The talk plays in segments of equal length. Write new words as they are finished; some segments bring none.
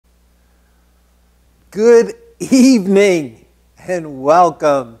Good evening and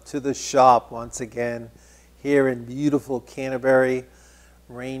welcome to the shop once again here in beautiful Canterbury.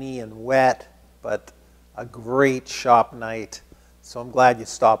 Rainy and wet, but a great shop night. So I'm glad you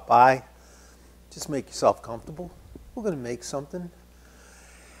stopped by. Just make yourself comfortable. We're going to make something.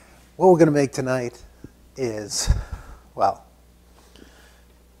 What we're going to make tonight is, well,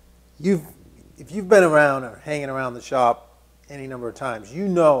 if you've been around or hanging around the shop any number of times, you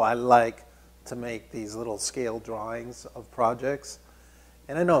know I like to make these little scale drawings of projects.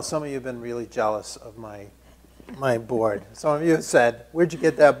 And I know some of you have been really jealous of my board. Some of you have said, where'd you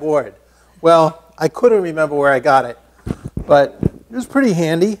get that board? Well, I couldn't remember where I got it, but it was pretty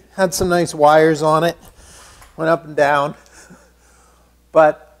handy. Had some nice wires on it, went up and down.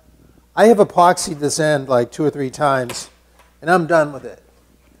 But I have epoxied this end like 2 or 3 times, and I'm done with it.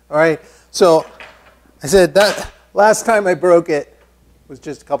 All right, so I said that last time I broke it was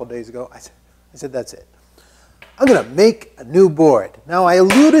just a couple days ago. I said, that's it. I'm going to make a new board. Now, I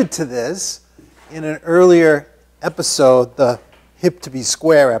alluded to this in an earlier episode, the Hip to be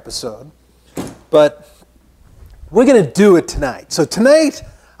Square episode, but we're going to do it tonight. So tonight,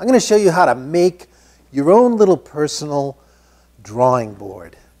 I'm going to show you how to make your own little personal drawing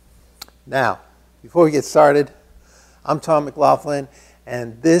board. Now, before we get started, I'm Tom McLaughlin,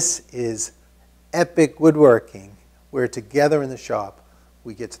 and this is Epic Woodworking, where together in the shop,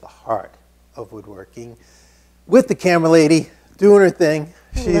 we get to the heart of woodworking with the camera lady doing her thing.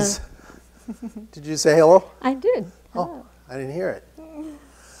 Hello. Did you say hello? I did. Hello. Oh, I didn't hear it.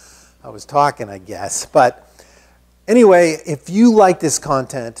 I was talking, I guess. But anyway, if you like this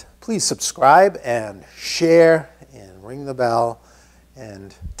content, please subscribe and share and ring the bell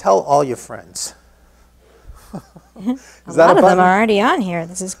and tell all your friends. A lot of them are already on here.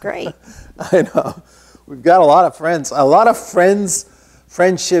 This is great. I know. We've got a lot of friends. A lot of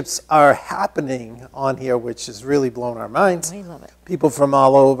friendships are happening on here, which has really blown our minds. We love it. People from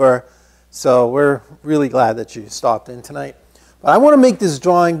all over. So we're really glad that you stopped in tonight. But I want to make this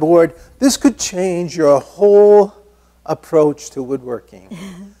drawing board. This could change your whole approach to woodworking.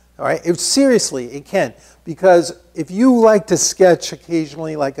 All right? Seriously, it can. Because if you like to sketch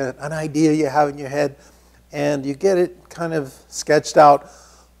occasionally, like an idea you have in your head, and you get it kind of sketched out,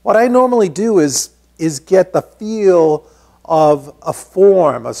 what I normally do is get the feel of a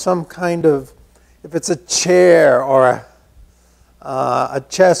form, of some kind of, if it's a chair or a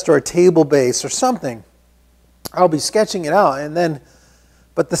chest or a table base or something, I'll be sketching it out, and then,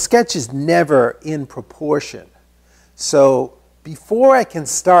 but the sketch is never in proportion. So before I can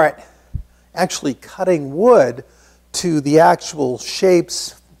start actually cutting wood to the actual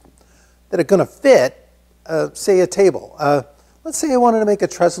shapes that are going to fit, say a table. Let's say I wanted to make a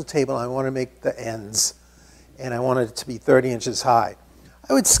trestle table, and I want to make the ends, and I wanted it to be 30 inches high.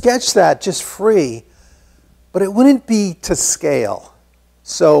 I would sketch that just free, but it wouldn't be to scale.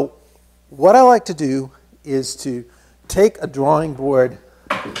 So what I like to do is to take a drawing board.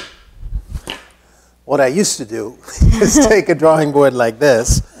 What I used to do is take a drawing board like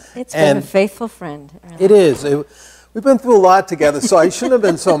this. It's been a faithful friend. Really. It is. We've been through a lot together, so I shouldn't have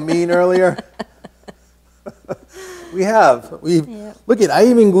been so mean earlier. We have. Yep. Look at, I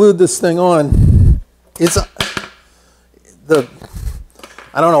even glued this thing on. It's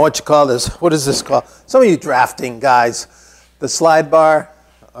I don't know what you call this. What is this called? Some of you drafting guys, the slide bar,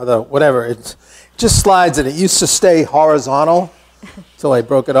 or the whatever, it just slides, and it used to stay horizontal until I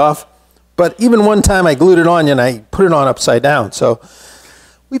broke it off. But even one time I glued it on and I put it on upside down. So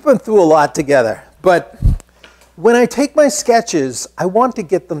we've been through a lot together. But when I take my sketches, I want to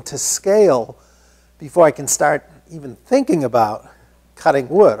get them to scale before I can start even thinking about cutting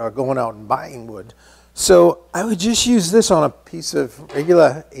wood or going out and buying wood. So I would just use this on a piece of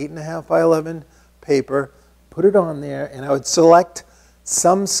regular 8.5 by 11 paper, put it on there, and I would select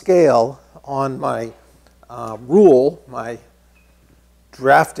some scale on my rule, my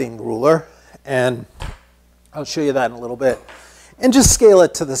drafting ruler, and I'll show you that in a little bit, and just scale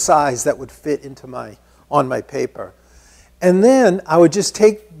it to the size that would fit into on my paper. And then I would just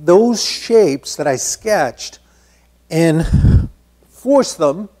take those shapes that I sketched and force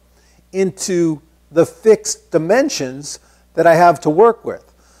them into the fixed dimensions that I have to work with.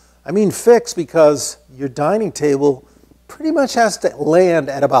 I mean fixed because your dining table pretty much has to land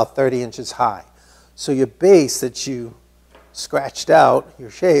at about 30 inches high. So your base that you scratched out, your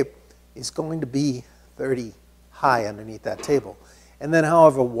shape, is going to be 30 high underneath that table. And then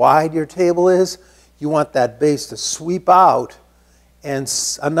however wide your table is, you want that base to sweep out and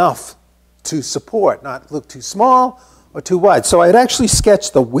enough to support, not look too small or too wide. So I'd actually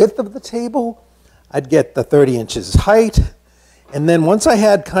sketch the width of the table. I'd get the 30 inches height. And then once I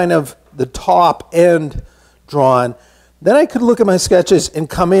had kind of the top end drawn, then I could look at my sketches and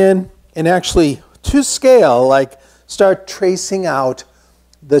come in and actually, to scale, like start tracing out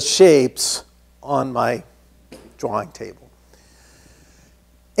the shapes on my drawing table.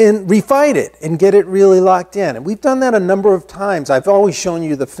 And refine it and get it really locked in. And we've done that a number of times. I've always shown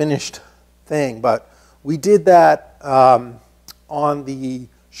you the finished thing, but we did that on the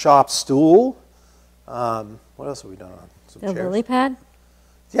shop stool. What else have we done on some chairs? The lily pad?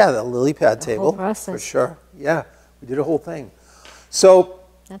 Yeah, the lily pad table, for sure. Yeah, we did a whole thing. So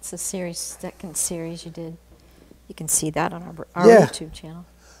that's the second series you did. You can see that on our YouTube channel.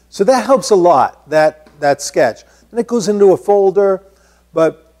 So that helps a lot, that sketch. And it goes into a folder,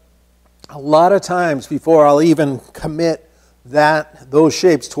 but a lot of times before I'll even commit those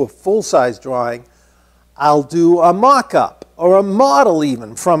shapes to a full-size drawing, I'll do a mock-up or a model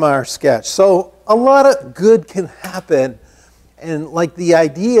even from our sketch. So a lot of good can happen. And like the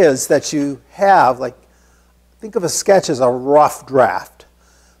ideas that you have, like think of a sketch as a rough draft.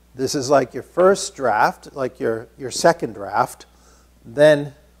 This is like your first draft, like your second draft,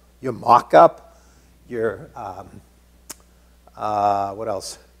 then your mock-up, your, what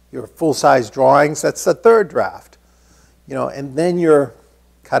else? Your full-size drawings, that's the third draft. You know, and then you're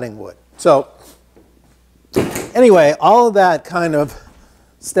cutting wood. So anyway, all of that kind of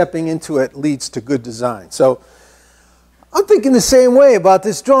stepping into it leads to good design. So I'm thinking the same way about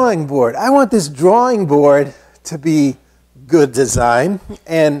this drawing board. I want this drawing board to be good design.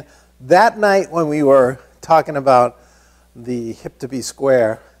 And that night when we were talking about the hip to be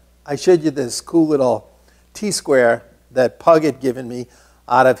square, I showed you this cool little T-square that Pug had given me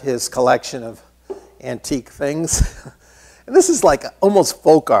out of his collection of antique things. And this is like almost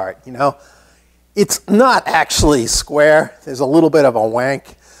folk art, you know. It's not actually square. There's a little bit of a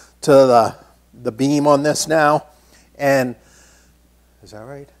wank to the beam on this now. And is that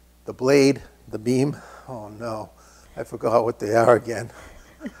right? The blade, the beam. Oh no, I forgot what they are again.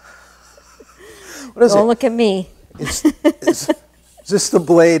 What is it? Don't look at me. Is this the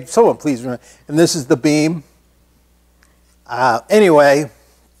blade? Someone please remember. And this is the beam. Anyway,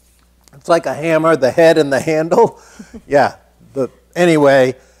 it's like a hammer, the head and the handle. Yeah.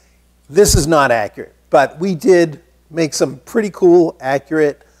 Anyway, this is not accurate. But we did make some pretty cool,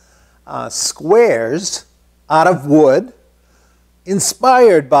 accurate squares out of wood,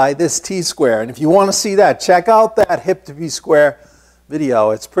 inspired by this T-square. And if you want to see that, check out that hip to be square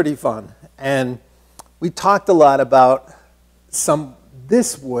video. It's pretty fun. And we talked a lot about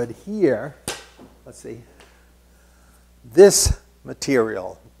this wood here. Let's see. This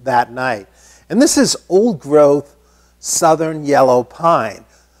material that night. And this is old growth southern yellow pine,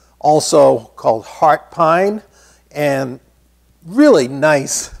 also called heart pine, and really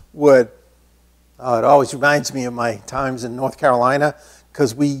nice wood. It always reminds me of my times in North Carolina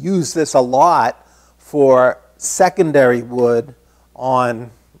because we use this a lot for secondary wood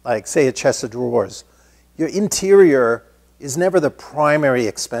on, like, say, a chest of drawers. Your interior is never the primary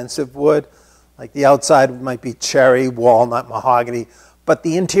expensive wood. Like the outside might be cherry, walnut, mahogany, but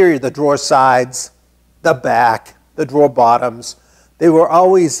the interior, the drawer sides, the back, the drawer bottoms, they were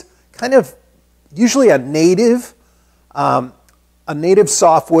always kind of usually a native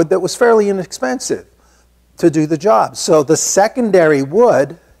softwood that was fairly inexpensive to do the job. So the secondary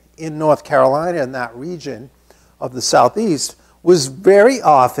wood in North Carolina, in that region of the southeast, was very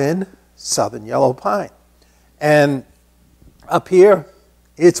often southern yellow pine. And up here,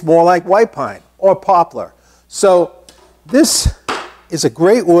 it's more like white pine or poplar. So this is a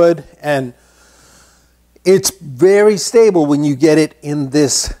great wood, and it's very stable when you get it in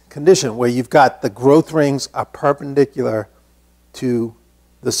this condition where you've got the growth rings are perpendicular to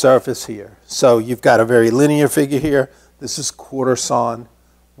the surface here. So you've got a very linear figure here. This is quarter sawn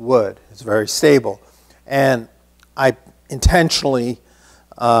wood. It's very stable. And I intentionally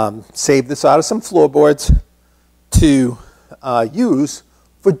saved this out of some floorboards to use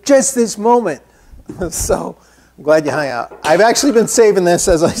for just this moment. So I'm glad you hung out. I've actually been saving this,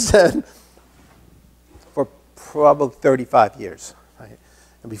 as I said, for probably 35 years. Right?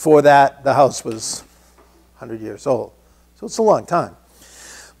 And before that, the house was 100 years old. So it's a long time.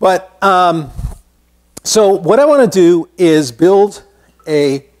 But so what I want to do is build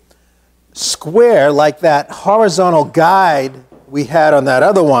a square like that horizontal guide we had on that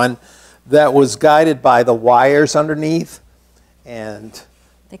other one that was guided by the wires underneath. And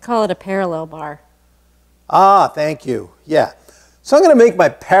they call it a parallel bar. Ah, thank you. Yeah. So I'm going to make my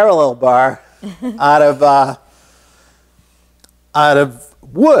parallel bar out of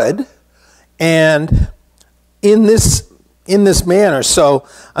wood, and in this manner. So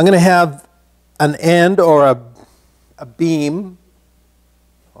I'm going to have an end or a beam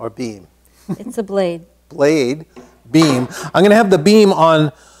or beam? It's a blade. Blade, beam. I'm going to have the beam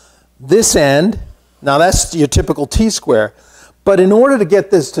on this end. Now that's your typical T-square. But in order to get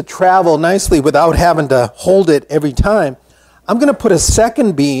this to travel nicely without having to hold it every time, I'm going to put a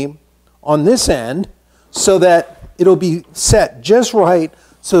second beam on this end so that it'll be set just right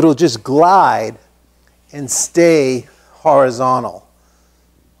so it'll just glide and stay horizontal.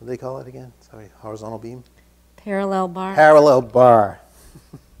 What do they call it again? Sorry, horizontal beam? Parallel bar. Parallel bar.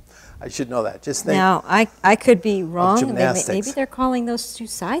 I should know that. Just think. Now, I could be wrong. Gymnastics. Maybe they're calling those two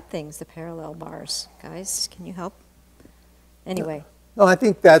side things the parallel bars. Guys, can you help? Anyway. No, I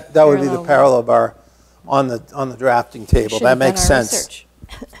think that would be the parallel bar on the drafting table. That makes sense.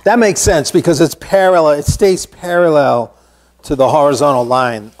 That makes sense because it's parallel. It stays parallel to the horizontal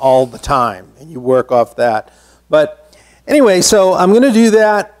line all the time, and you work off that. But anyway, so I'm going to do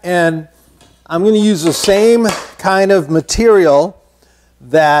that, and I'm going to use the same kind of material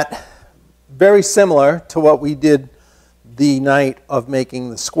that very similar to what we did the night of making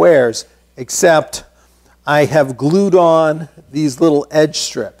the squares, except I have glued on these little edge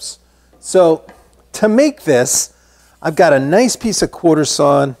strips. So to make this, I've got a nice piece of quarter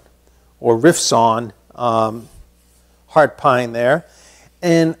sawn or rift sawn heart pine there.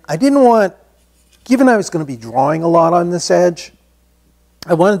 And I didn't want, given I was going to be drawing a lot on this edge,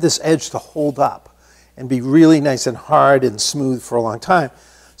 I wanted this edge to hold up and be really nice and hard and smooth for a long time.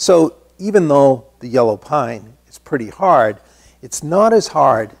 So even though the yellow pine is pretty hard, it's not as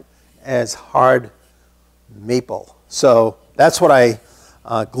hard as hard maple. So that's what I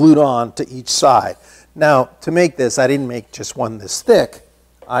glued on to each side. Now, to make this, I didn't make just one this thick.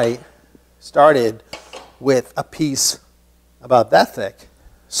 I started with a piece about that thick.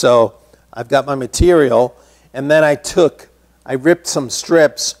 So I've got my material, and then I ripped some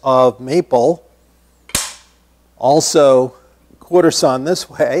strips of maple, also quarter sawn this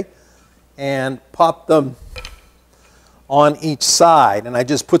way, and popped them on each side. And I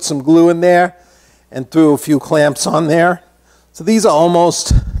just put some glue in there and threw a few clamps on there. So these are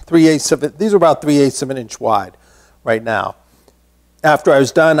almost 3/8 of it. These are about 3/8 of an inch wide right now. After I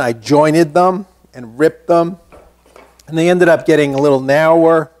was done, I jointed them and ripped them, and they ended up getting a little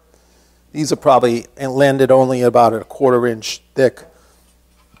narrower. These are probably landed only about a 1/4 inch thick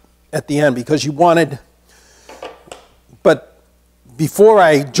at the end because you wanted, but before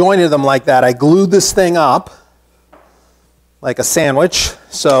I jointed them like that, I glued this thing up like a sandwich.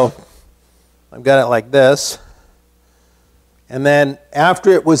 So I've got it like this. And then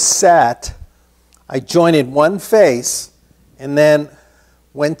after it was set, I jointed one face and then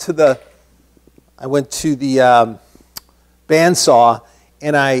went to the bandsaw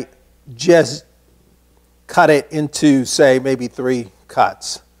and I just cut it into, say, maybe 3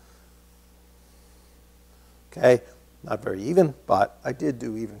 cuts. Okay, not very even, but I did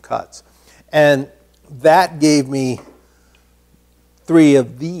do even cuts. And that gave me 3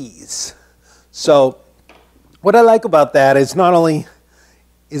 of these. So what I like about that is not only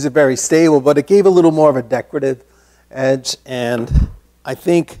is it very stable, but it gave a little more of a decorative edge. And I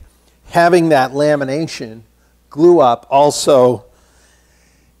think having that lamination glue up also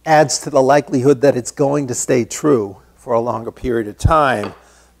adds to the likelihood that it's going to stay true for a longer period of time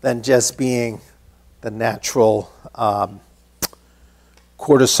than just being the natural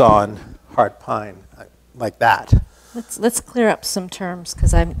quarter sawn heart pine like that. Let's clear up some terms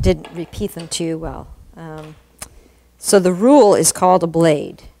because I didn't repeat them to you well. So the rule is called a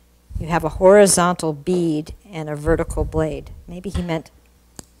blade. You have a horizontal bead and a vertical blade. Maybe he meant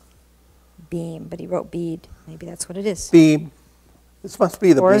beam, but he wrote bead. Maybe that's what it is. Beam. This must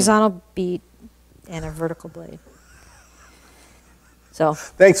be the horizontal bead and a vertical blade. So.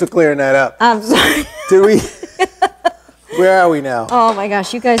 Thanks for clearing that up. I'm sorry. Do we? Where are we now? Oh my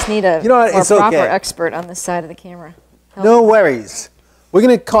gosh, you guys need a more proper expert on this side of the camera. No worries. We're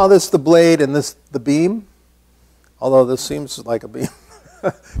going to call this the blade and this the beam. Although this seems like a beam.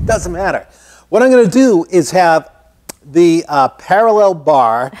 Doesn't matter. What I'm going to do is have the parallel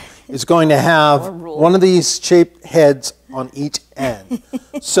bar is going to have one of these shaped heads on each end.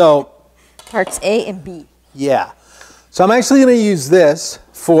 So parts A and B. Yeah. So I'm actually going to use this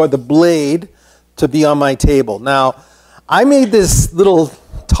for the blade to be on my table. Now, I made this little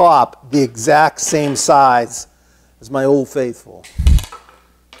top the exact same size as my Old Faithful.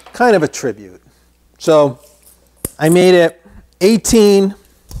 Kind of a tribute. So I made it 18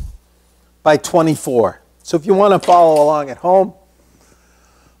 by 24. So if you want to follow along at home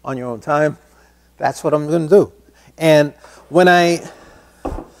on your own time, that's what I'm going to do. And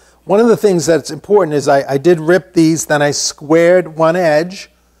one of the things that's important is I did rip these, then I squared one edge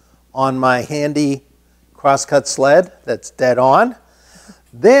on my handy crosscut sled that's dead on.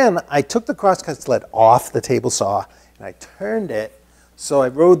 Then I took the crosscut sled off the table saw and I turned it so I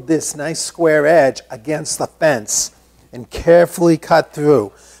rode this nice square edge against the fence and carefully cut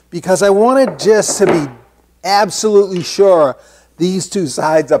through because I wanted just to be absolutely sure these two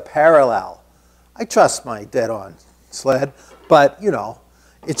sides are parallel. I trust my dead-on sled, but you know,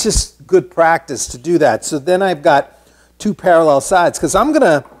 it's just good practice to do that. So then I've got two parallel sides because I'm going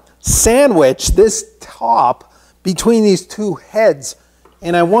to sandwich this top between these two heads,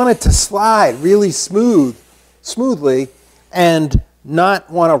 and I want it to slide really smoothly and not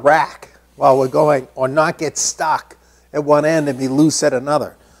want to rack while we're going, or not get stuck at one end and be loose at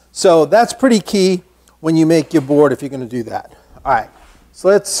another. So that's pretty key when you make your board if you're going to do that. All right, so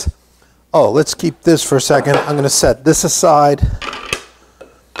let's keep this for a second. I'm going to set this aside.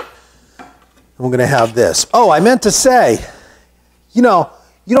 I'm going to have this. Oh, I meant to say, you know,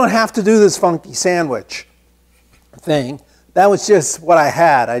 you don't have to do this funky sandwich thing. That was just what I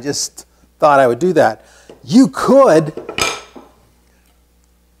had. I just thought I would do that. You could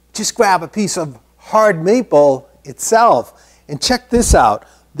just grab a piece of hard maple itself and check this out.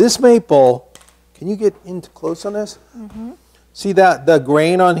 This maple, can you get into close on this? Mm-hmm. See that the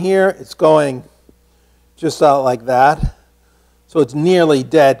grain on here? It's going just out like that. So it's nearly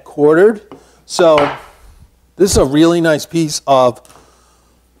dead quartered. So this is a really nice piece of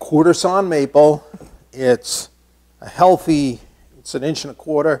quarter sawn maple. It's a healthy, it's 1.25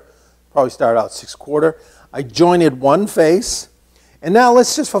 inches. Probably started out 6/4. I jointed one face. And now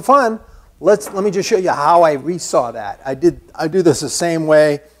let's just for fun, let me just show you how I resaw that. I do this the same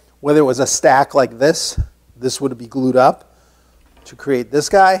way, whether it was a stack like this would be glued up to create this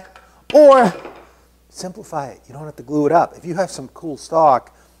guy, or simplify it. You don't have to glue it up. If you have some cool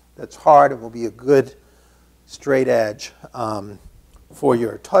stock that's hard, it will be a good straight edge for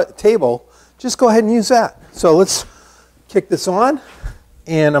your table. Just go ahead and use that. So let's kick this on,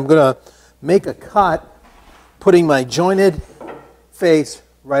 and I'm going to make a cut, putting my jointed face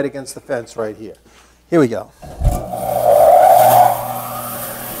right against the fence right here. Here we go.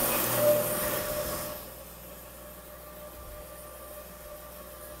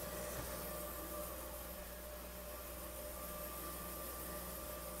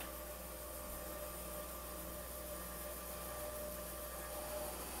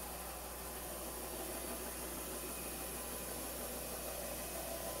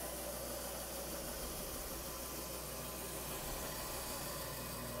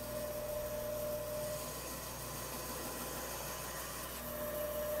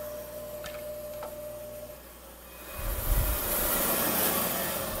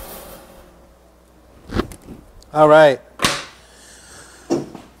 All right.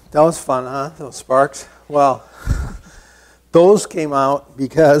 That was fun, huh? Those sparks. Well, those came out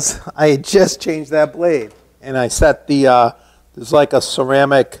because I had just changed that blade. And I set the, there's like a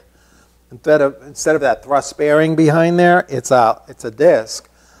ceramic, instead of that thrust bearing behind there, it's a disc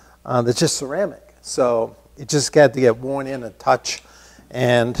that's just ceramic. So it just had to get worn in a touch,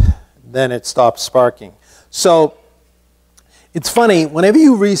 and then it stopped sparking. So it's funny, whenever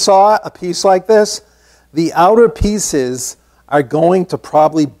you resaw a piece like this, the outer pieces are going to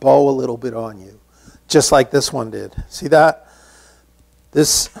probably bow a little bit on you, just like this one did. See that?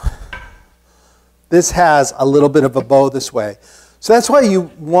 This has a little bit of a bow this way. So that's why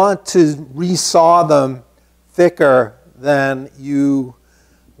you want to resaw them thicker than you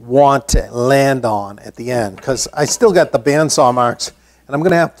want to land on at the end, because I still got the bandsaw marks, and I'm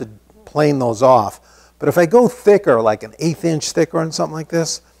going to have to plane those off. But if I go thicker, like an 1/8 inch thicker and something like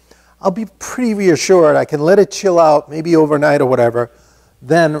this, I'll be pretty reassured. I can let it chill out, maybe overnight or whatever,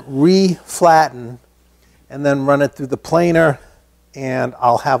 then re-flatten, and then run it through the planer, and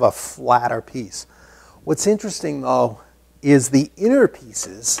I'll have a flatter piece. What's interesting, though, is the inner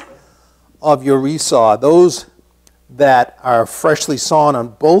pieces of your resaw, those that are freshly sawn on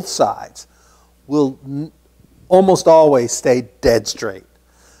both sides, will almost always stay dead straight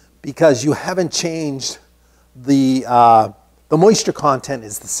because you haven't changed the moisture content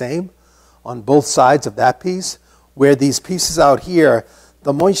is the same on both sides of that piece, where these pieces out here,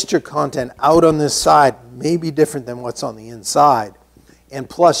 the moisture content out on this side may be different than what's on the inside. And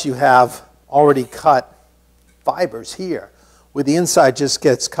plus you have already cut fibers here, where the inside just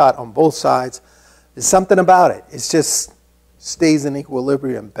gets cut on both sides. There's something about it. It just stays in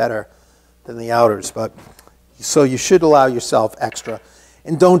equilibrium better than the outers. But so you should allow yourself extra.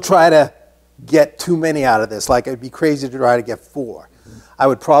 And don't try to get too many out of this. Like, it'd be crazy to try to get 4. I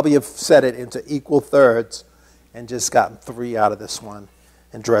would probably have set it into equal thirds and just gotten 3 out of this one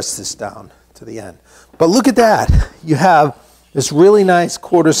and dressed this down to the end. But look at that. You have this really nice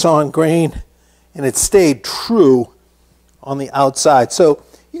quarter sawn grain, and it stayed true on the outside. So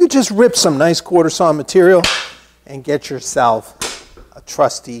you could just rip some nice quarter saw material and get yourself a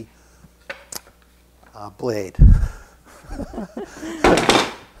trusty blade.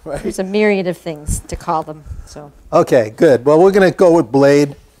 Right? There's a myriad of things to call them. So. Okay, good. Well, we're going to go with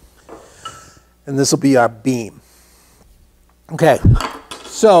blade, and this will be our beam. Okay,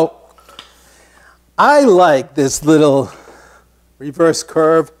 so I like this little reverse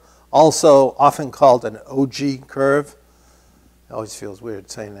curve, also often called an OG curve. It always feels weird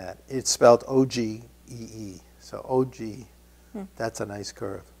saying that. It's spelled O-G-E-E. So OG, that's a nice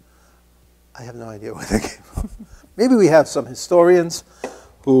curve. I have no idea where that came from. Maybe we have some historians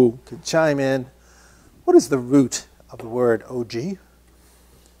who can chime in. What is the root of the word OG?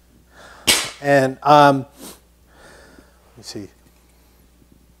 And let me see.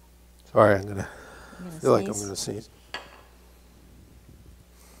 Sorry, I feel like I'm going to sneeze. Let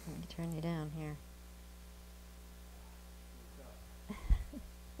me turn you down here.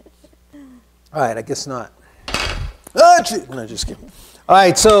 All right, I guess not. Oh, no, just kidding. All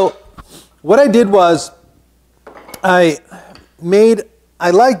right, so what I did was I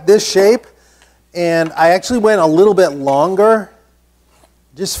liked this shape, and I actually went a little bit longer.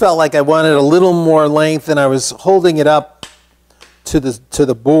 Just felt like I wanted a little more length, and I was holding it up to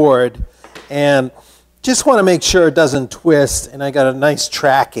the board, and just want to make sure it doesn't twist. And I got a nice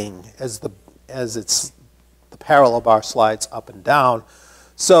tracking as the parallel bar slides up and down.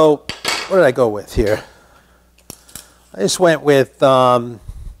 So what did I go with here? I just went with it's 8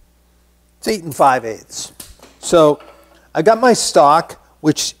 5/8. So I got my stock,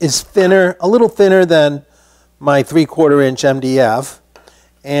 which is thinner, a little thinner than my 3/4 inch MDF.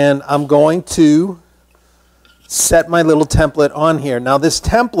 And I'm going to set my little template on here. Now this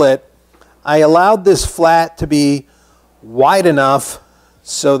template, I allowed this flat to be wide enough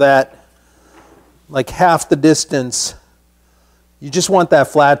so that like half the distance, you just want that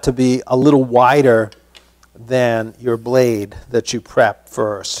flat to be a little wider than your blade that you prep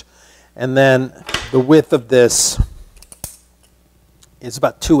first. And then the width of this is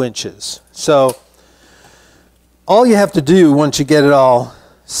about 2 inches. So all you have to do once you get it all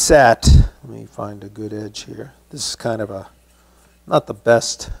set, let me find a good edge here. This is kind of not the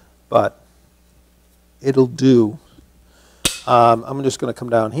best, but it'll do. I'm just going to come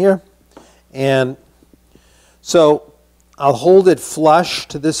down here, and so I'll hold it flush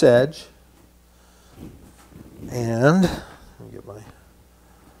to this edge, and let me get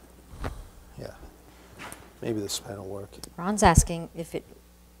maybe this pen will work. Ron's asking if it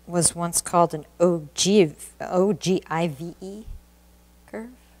was once called an O-G-I-V-E curve.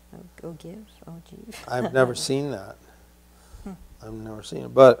 O-Give. I've never seen that. I've never seen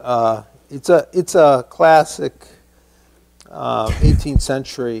it, but it's a classic 18th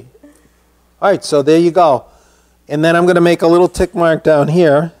century. All right, so there you go. And then I'm going to make a little tick mark down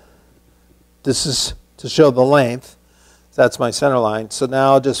here. This is to show the length. That's my center line. So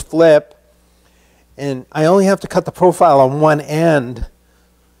now I'll just flip, and I only have to cut the profile on one end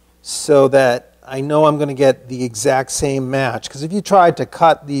so that I know I'm going to get the exact same match. Because if you tried to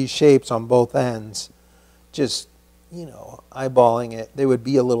cut these shapes on both ends, just, eyeballing it, they would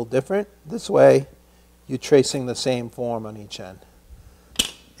be a little different. This way, you're tracing the same form on each end.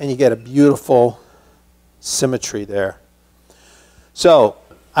 And you get a beautiful symmetry there. So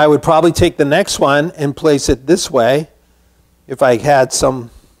I would probably take the next one and place it this way. If I had some,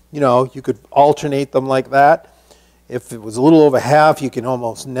 you could alternate them like that. If it was a little over half, you can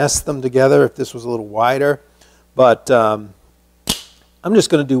almost nest them together if this was a little wider. But I'm just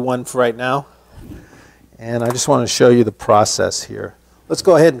going to do one for right now. And I just want to show you the process here. Let's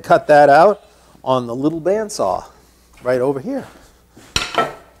go ahead and cut that out on the little bandsaw right over here.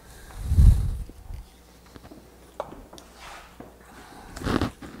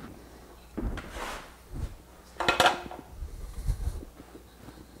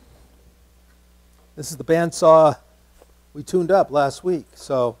 This is the bandsaw we tuned up last week,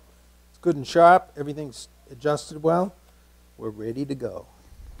 so it's good and sharp. Everything's adjusted well. We're ready to go.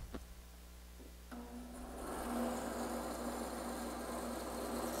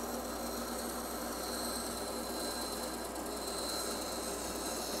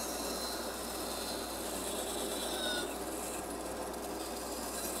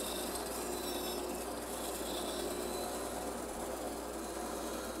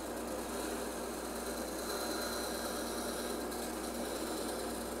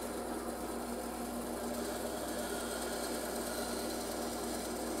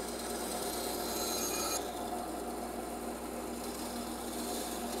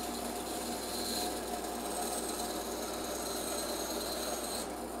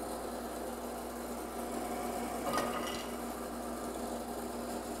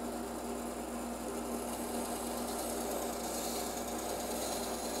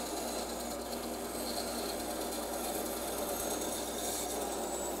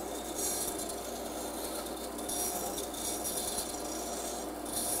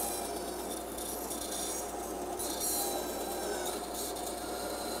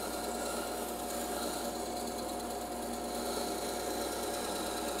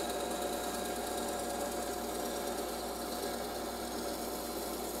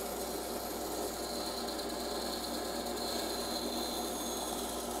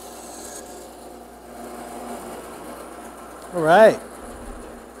 All right.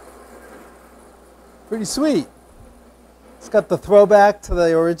 Pretty sweet. It's got the throwback to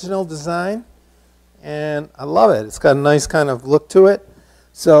the original design, and I love it. It's got a nice kind of look to it.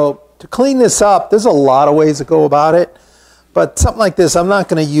 So to clean this up, there's a lot of ways to go about it, but something like this, I'm not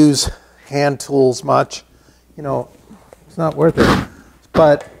going to use hand tools much. You know, it's not worth it.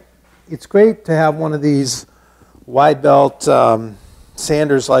 But it's great to have one of these wide belt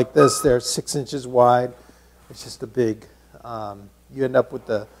sanders like this. They're 6 inches wide. It's just a big, you end up with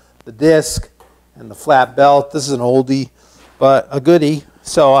the disc and the flat belt. This is an oldie, but a goodie.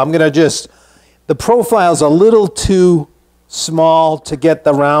 So I'm going to just, the profile's a little too small to get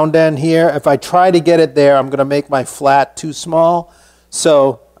the round end here. If I try to get it there, I'm going to make my flat too small.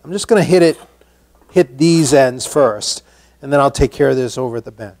 So I'm just going to hit these ends first, and then I'll take care of this over at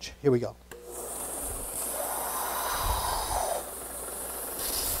the bench. Here we go.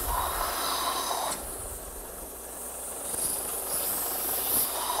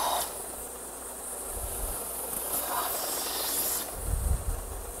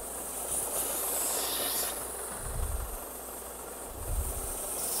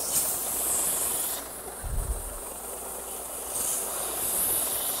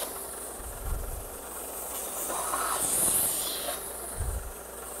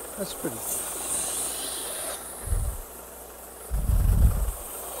 That's pretty good.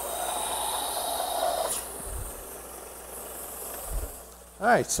 All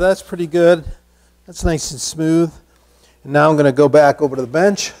right, so that's pretty good. That's nice and smooth. And now I'm going to go back over to the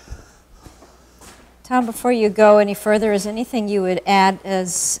bench. Tom, before you go any further, is anything you would add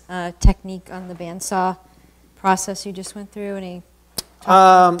as technique on the bandsaw process you just went through?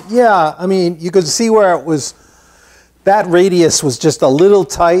 Yeah, I mean, you could see where it was. That radius was just a little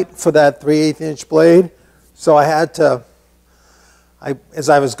tight for that 3/8 inch blade, so I had to, as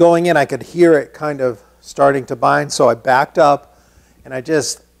I was going in, I could hear it kind of starting to bind, so I backed up and I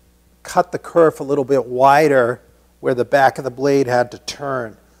just cut the kerf a little bit wider where the back of the blade had to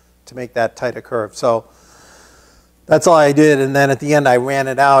turn to make that tighter curve. So that's all I did, and then at the end I ran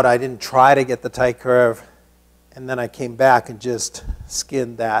it out. I didn't try to get the tight curve, and then I came back and just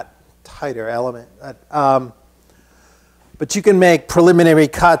skinned that tighter element. But you can make preliminary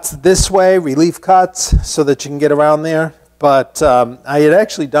cuts this way, relief cuts, so that you can get around there. But I had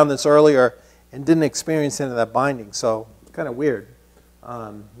actually done this earlier and didn't experience any of that binding, so it's kind of weird.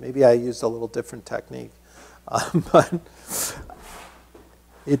 Maybe I used a little different technique. But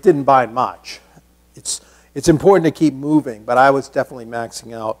it didn't bind much. It's important to keep moving, but I was definitely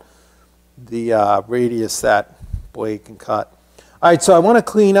maxing out the radius that blade can cut. All right, so I want to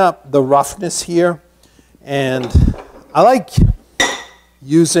clean up the roughness here, and I like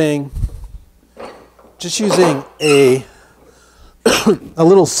using a a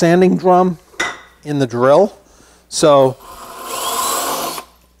little sanding drum in the drill. So,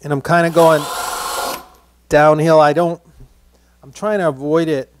 and I'm kind of going downhill. I'm trying to avoid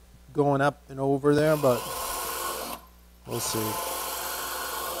it going up and over there, but we'll see.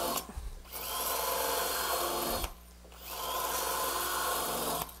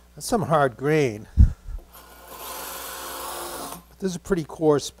 That's some hard grain. This is a pretty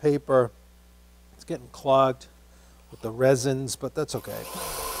coarse paper. It's getting clogged with the resins, but that's okay.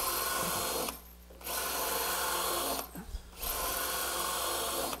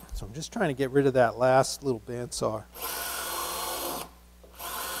 So I'm just trying to get rid of that last little bandsaw.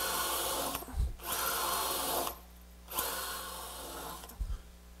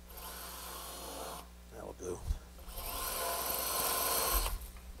 That'll do.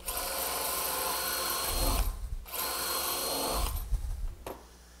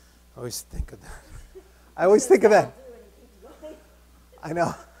 I always think of that. I always think of that. I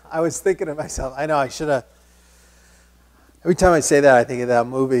know. I was thinking to myself, I know I should have. Every time I say that, I think of that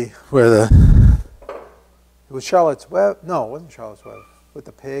movie where it was Charlotte's Web. No, it wasn't Charlotte's Web. With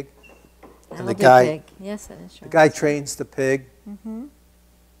the pig. And the guy. Pig. Yes, it is. The guy trains the pig. Mm-hmm.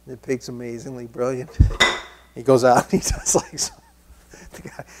 The pig's amazingly brilliant. He goes out and he does like some, the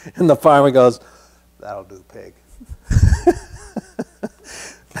guy, and the farmer goes, "That'll do, pig."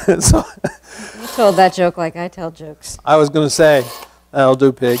 So, you told that joke like I tell jokes. I was going to say, "That'll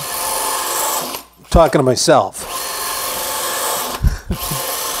do, pig." I'm talking to myself.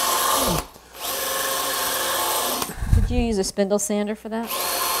 Did you use a spindle sander for that?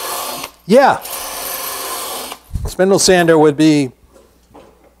 Yeah. Spindle sander would be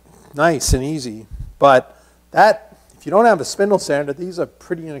nice and easy, but if you don't have a spindle sander, these are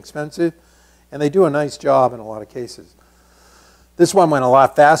pretty inexpensive, and they do a nice job in a lot of cases. This one went a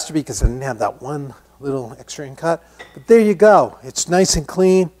lot faster because I didn't have that one little extra cut. But there you go. It's nice and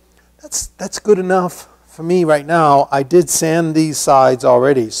clean. That's good enough for me right now, I did sand these sides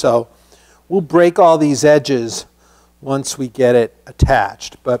already, so we'll break all these edges once we get it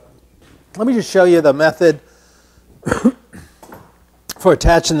attached. But let me just show you the method for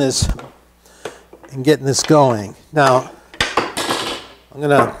attaching this and getting this going. Now, I'm going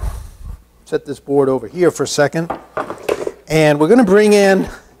to set this board over here for a second, and we're going to bring in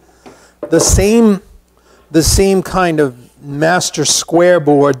the same kind of master square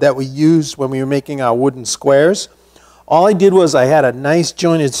board that we used when we were making our wooden squares. All I did was I had a nice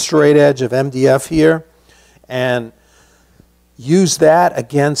jointed straight edge of MDF here and used that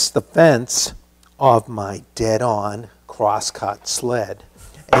against the fence of my dead-on cross-cut sled.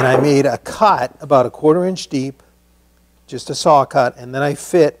 And I made a cut about 1/4 inch deep, just a saw cut, and then I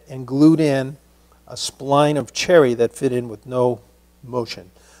fit and glued in a spline of cherry that fit in with no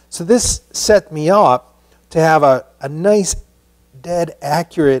motion. So this set me up to have a nice, dead,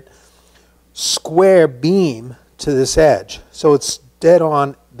 accurate square beam to this edge. So it's dead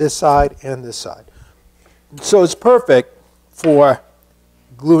on this side and this side. So it's perfect for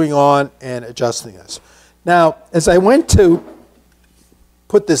gluing on and adjusting this. Now, as I went to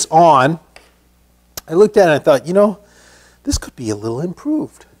put this on, I looked at it and I thought, you know, this could be a little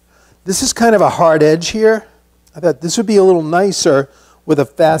improved. This is kind of a hard edge here. I thought this would be a little nicer with a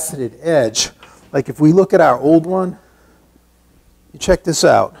faceted edge. Like if we look at our old one, you check this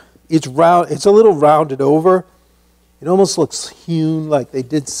out. It's round, it's a little rounded over. It almost looks hewn, like they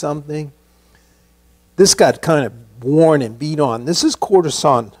did something. This got kind of worn and beat on. This is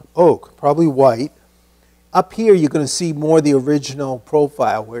quarter-sawn oak, probably white. Up here, you're going to see more the original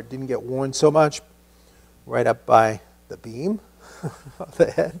profile where it didn't get worn so much, right up by the beam of the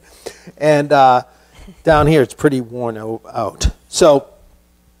head. And down here, it's pretty worn out. So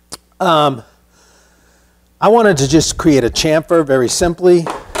I wanted to just create a chamfer very simply,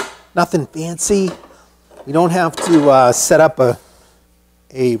 nothing fancy. You don't have to set up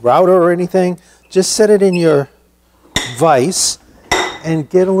a router or anything. Just set it in your vise and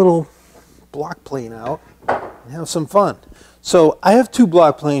get a little block plane out and have some fun. So I have 2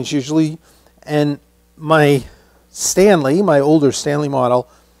 block planes usually, and my Stanley, my older Stanley model,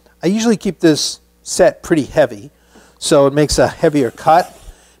 I usually keep this set pretty heavy, so it makes a heavier cut.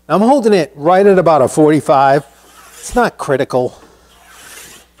 Now I'm holding it right at about a 45. It's not critical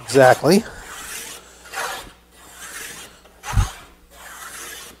exactly.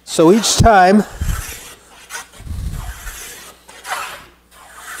 So each time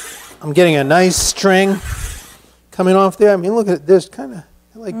I'm getting a nice string coming off there. I mean, look at it. There's kind of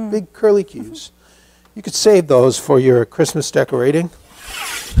like big curly cues. You could save those for your Christmas decorating.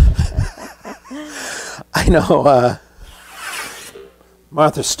 I know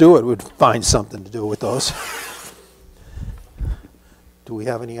Martha Stewart would find something to do with those. Do we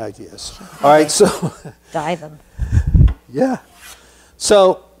have any ideas? All right, so. Dye them. Yeah.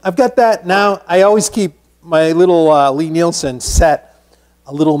 So I've got that now. I always keep my little Lee Nielsen set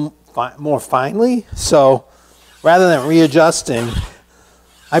a little more finely. So rather than readjusting,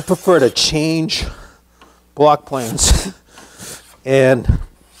 I prefer to change block planes. And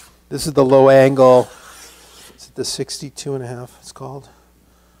this is the low angle. Is it the 62.5 it's called?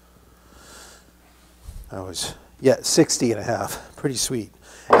 Yeah, 60.5. Pretty sweet.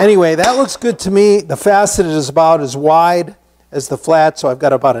 Anyway, that looks good to me. The faceted is about as wide as the flat, so I've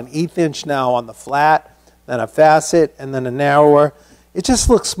got about an 1/8 inch now on the flat, then a facet, and then a narrower. It just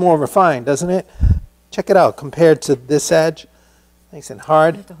looks more refined, doesn't it? Check it out compared to this edge. Nice and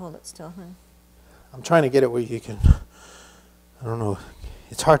hard. You have to hold it still, huh? I'm trying to get it where you can, I don't know,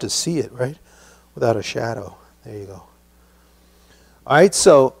 it's hard to see it, right? Without a shadow. There you go. All right,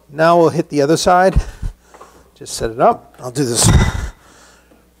 so now we'll hit the other side. Just set it up. I'll do this.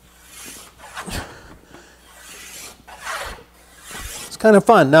 It's kind of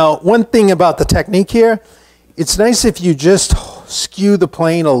fun. Now, one thing about the technique here, it's nice if you just skew the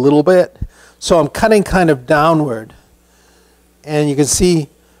plane a little bit. So I'm cutting kind of downward. And you can see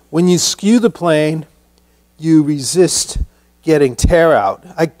when you skew the plane, you resist getting tear out.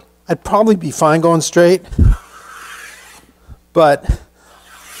 I'd probably be fine going straight. But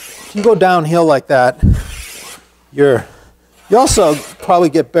if you go downhill like that, you also probably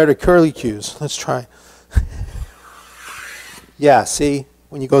get better curly cues. Let's try. Yeah, see,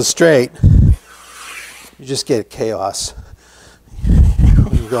 when you go straight, you just get chaos.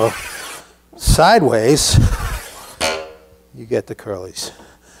 When you go sideways, you get the curlies.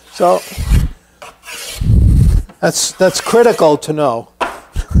 So that's critical to know.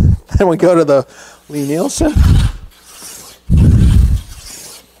 Then we go to the Lee Nielsen.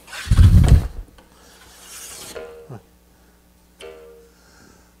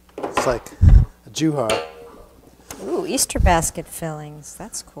 It's like a Jew heart. Ooh, Easter basket fillings.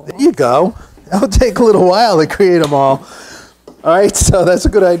 That's cool. There you go. That'll take a little while to create them all. All right, so that's a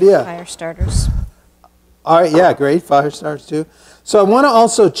good idea. Fire starters. All right, yeah, great. Fire starters too. So I want to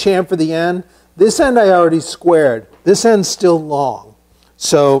also chamfer the end. This end I already squared. This end's still long.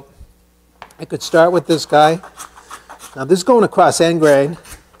 So I could start with this guy. Now this is going across end grain.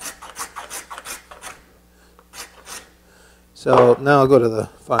 So now I'll go to the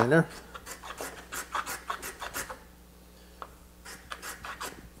finer.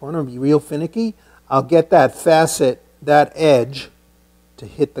 If I want to be real finicky, I'll get that facet, that edge, to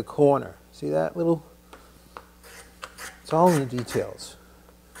hit the corner. See that little? It's all in the details.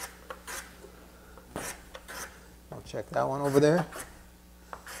 I'll check that one over there.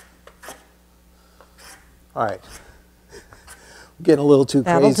 All right. I'm getting a little too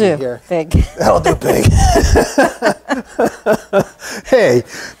crazy here. Big. That'll do big. Hey,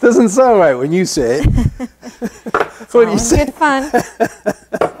 doesn't sound right when you say it. What do you say? Good fun.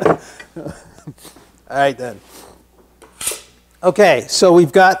 All right then. Okay, so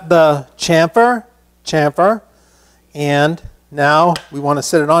we've got the chamfer, and now we want to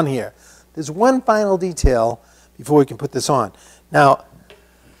set it on here. There's one final detail before we can put this on. Now,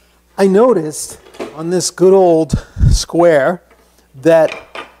 I noticed on this good old square that,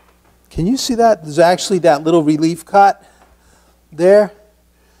 can you see that? There's actually that little relief cut there.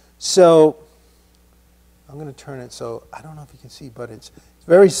 So I'm going to turn it so, I don't know if you can see, but it's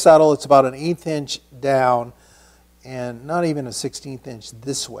very subtle. It's about an 1/8 inch down and not even a 1/16 inch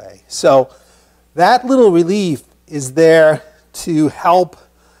this way. So that little relief is there to help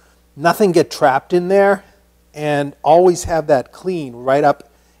nothing get trapped in there and always have that clean right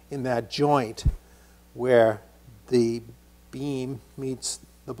up in that joint where the beam meets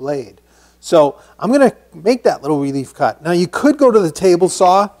the blade. So I'm going to make that little relief cut. Now you could go to the table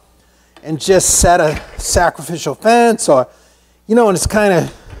saw and just set a sacrificial fence, or, you know, and it's kind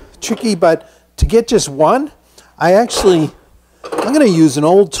of tricky, but to get just one, I'm going to use an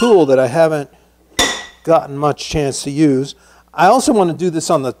old tool that I haven't gotten much chance to use. I also want to do this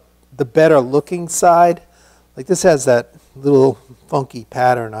on the better looking side. Like this has that little funky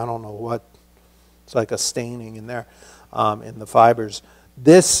pattern. I don't know what. It's like a staining in there in the fibers.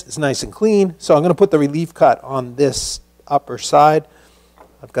 This is nice and clean, so I'm going to put the relief cut on this upper side.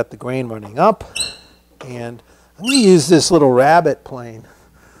 I've got the grain running up, and I'm going to use this little rabbet plane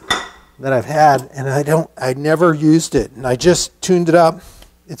that I've had, and I never used it, and I just tuned it up.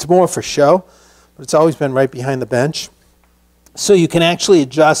 It's more for show, but it's always been right behind the bench. So you can actually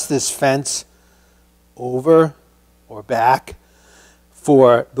adjust this fence over or back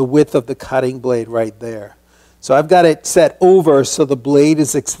for the width of the cutting blade right there. So I've got it set over so the blade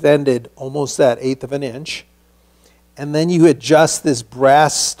is extended almost that 1/8 of an inch. And then you adjust this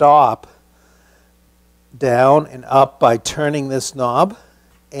brass stop down and up by turning this knob.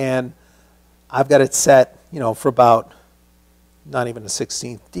 And I've got it set, you know, for about not even a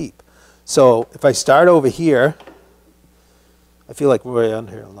 1/16 deep. So if I start over here, I feel like we're on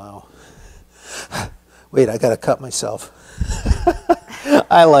here now. Wait, I got to cut myself.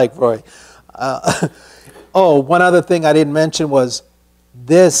 I like Roy. Oh, one other thing I didn't mention was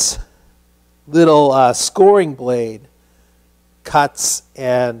this little scoring blade cuts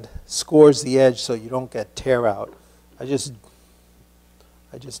and scores the edge so you don't get tear out. I just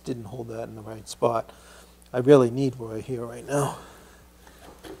didn't hold that in the right spot. I really need Roy here right now.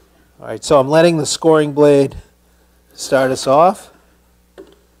 All right, so I'm letting the scoring blade start us off.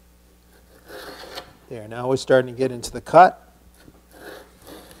 There, now we're starting to get into the cut.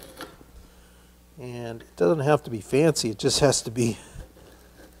 And it doesn't have to be fancy, it just has to be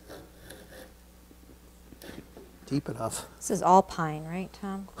deep enough. This is all pine, right,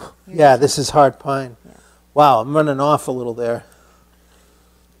 Tom? Yeah, this is hard pine. Yeah. Wow, I'm running off a little there.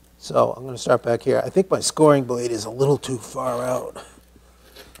 So I'm going to start back here. I think my scoring blade is a little too far out.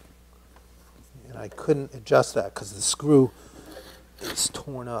 And I couldn't adjust that because the screw is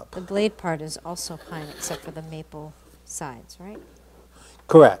torn up. The blade part is also pine except for the maple sides, right?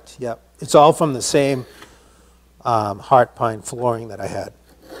 Correct, yep. It's all from the same heart pine flooring that I had.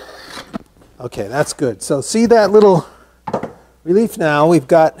 Okay, that's good. So see that little relief now? We've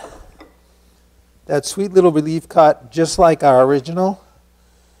got that sweet little relief cut just like our original.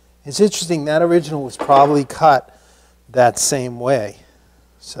 It's interesting, that original was probably cut that same way.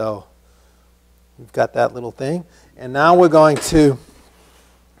 So we've got that little thing. And now we're going to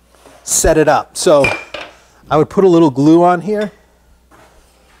set it up. So I would put a little glue on here.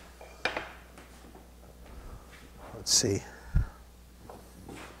 Let's see.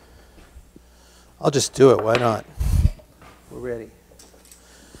 I'll just do it. Why not? We're ready.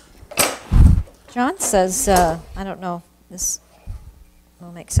 John says, I don't know, this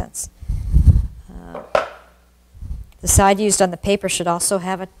will make sense. The side used on the paper should also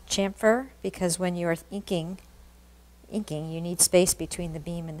have a chamfer because when you are inking, you need space between the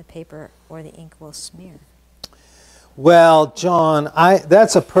beam and the paper or the ink will smear. Well, John,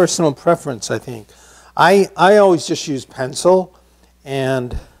 that's a personal preference, I think. I always just use pencil,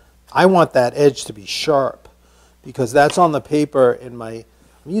 and I want that edge to be sharp because that's on the paper in my,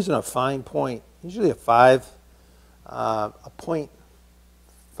 I'm using a fine point, usually a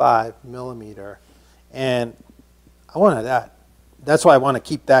 0.5 millimeter, and I wanted that. That's why I want to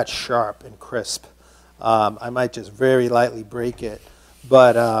keep that sharp and crisp. I might just very lightly break it,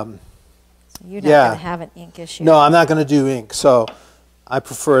 but you're not going to have an ink issue. No, I'm not going to do ink, so I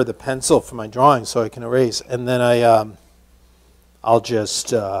prefer the pencil for my drawing so I can erase. And then I'll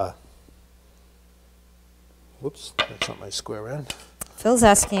just, whoops, that's not my square end. Phil's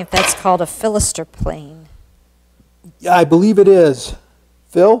asking if that's called a Philister plane. Yeah, I believe it is.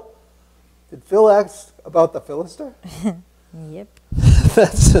 Phil? Did Phil ask about the Philister? Yep.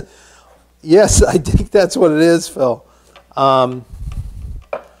 Yes, I think that's what it is, Phil. I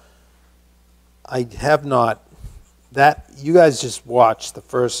have not. You guys just watched the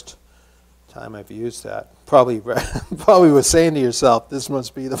first time I've used that. Probably was saying to yourself, this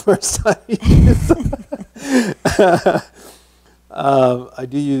must be the first time you used it. I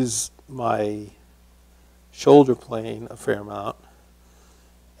do use my shoulder plane a fair amount,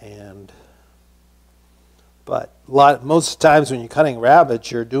 but most times when you're cutting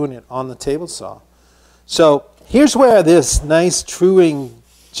rabbits, you're doing it on the table saw. So here's where this nice truing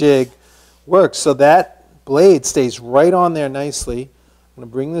jig works. So that blade stays right on there nicely. I'm going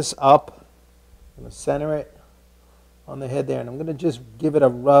to bring this up. I'm going to center it on the head there, and I'm going to just give it a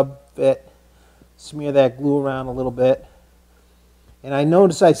rub fit, smear that glue around a little bit. And I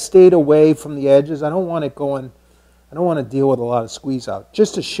notice I stayed away from the edges. I don't want it going, I don't want to deal with a lot of squeeze out.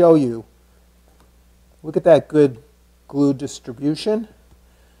 Just to show you, look at that good glue distribution,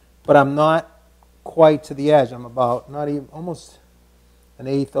 but I'm not quite to the edge. I'm about not even, almost an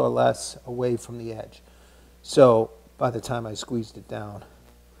eighth or less away from the edge. So by the time I squeezed it down.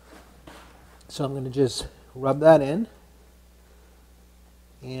 So I'm going to just rub that in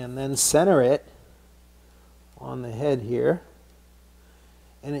and then center it on the head here.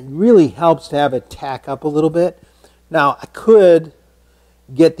 And it really helps to have it tack up a little bit. Now I could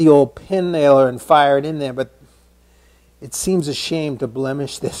get the old pin nailer and fire it in there, but it seems a shame to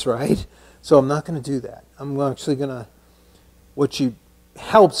blemish this, right? So I'm not going to do that. I'm actually going to, what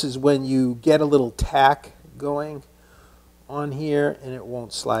helps is when you get a little tack going on here and it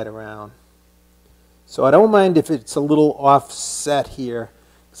won't slide around. So I don't mind if it's a little offset here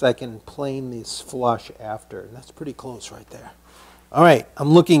because I can plane this flush after. And that's pretty close right there. All right, I'm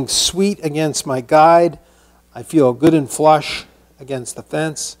looking sweet against my guide. I feel good and flush against the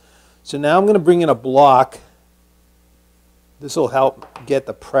fence. So now I'm going to bring in a block. This will help get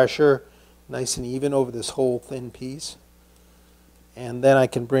the pressure nice and even over this whole thin piece. And then I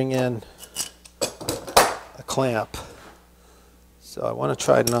can bring in a clamp. So I want to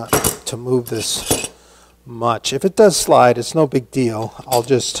try not to move this much. If it does slide, it's no big deal. I'll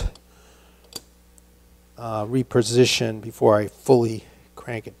just reposition before I fully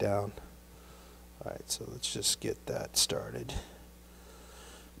crank it down. All right, so let's just get that started.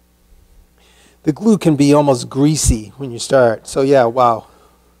 The glue can be almost greasy when you start. So yeah, wow.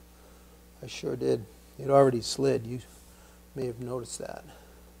 I sure did. It already slid. You may have noticed that.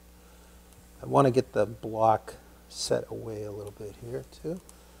 I want to get the block set away a little bit here too.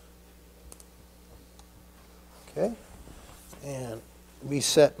 Okay. And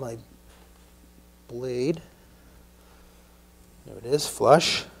reset my blade. There it is,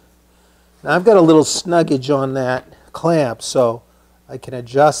 flush. Now I've got a little snuggage on that clamp, so I can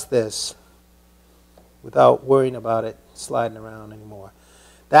adjust this without worrying about it sliding around anymore.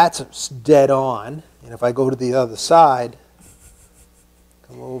 That's dead on, and if I go to the other side,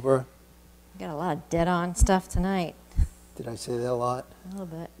 come over. You got a lot of dead on stuff tonight. Did I say that a lot? A little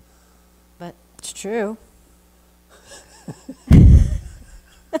bit, but it's true.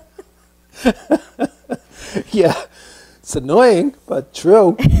 Yeah, it's annoying, but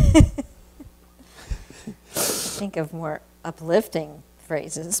true. Think of more uplifting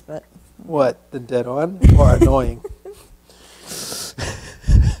phrases, but... What, the dead on or annoying?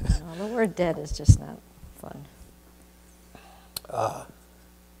 No, the word dead is just not fun.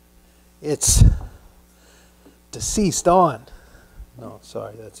 It's deceased on. No,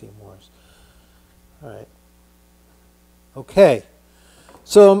 sorry, that's even worse. All right. Okay.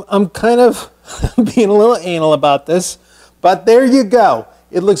 So I'm kind of being a little anal about this, but there you go.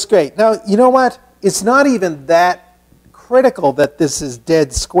 It looks great. Now, you know what? It's not even that critical that this is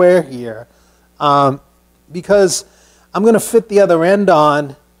dead square here, because I'm going to fit the other end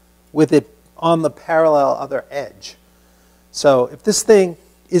on with it on the parallel other edge. So if this thing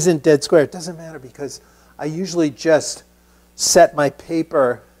isn't dead square, it doesn't matter, because I usually just set my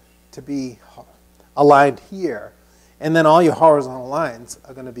paper to be aligned here, and then all your horizontal lines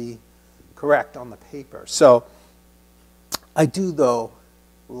are going to be correct on the paper. So I do, though,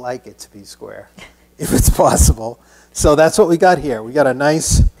 like it to be square, if it's possible. So that's what we got here. We got a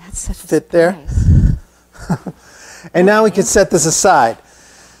nice fit there. And now we can set this aside.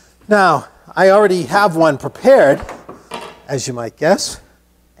 Now, I already have one prepared, as you might guess,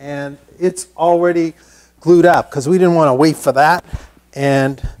 and it's already glued up because we didn't want to wait for that.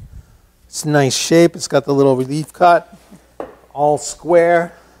 And it's a nice shape. It's got the little relief cut, all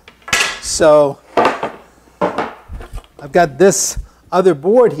square. So I've got this other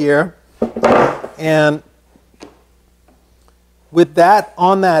board here, and with that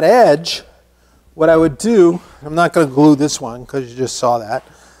on that edge, what I would do, I'm not going to glue this one because you just saw that,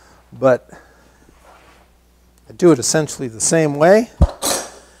 but I do it essentially the same way.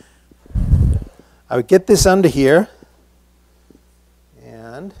 I would get this under here,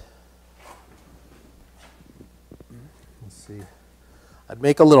 and let's see, I'd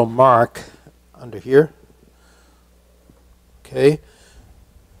make a little mark under here. Okay.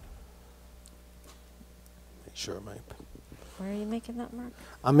 Make sure my. Where are you making that mark?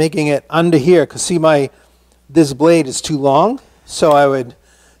 I'm making it under here because see, this blade is too long, so I would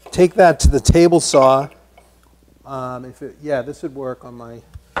take that to the table saw. This would work on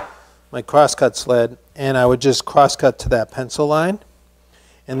my crosscut sled, and I would just crosscut to that pencil line,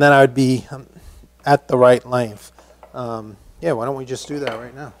 and then I would be at the right length. Why don't we just do that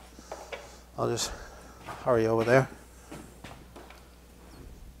right now? I'll just hurry over there.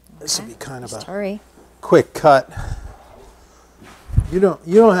 Okay. This will be kind of a quick cut. You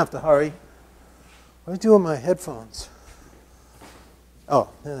don't have to hurry. What do I do with my headphones? Oh,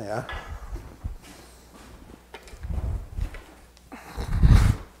 there they are.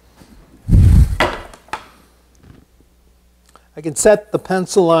 I can set the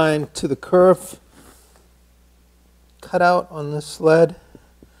pencil line to the curve cut out on this sled.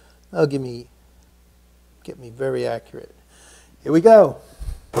 That'll get me very accurate. Here we go.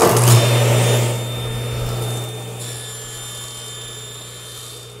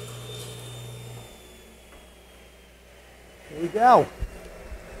 Here we go.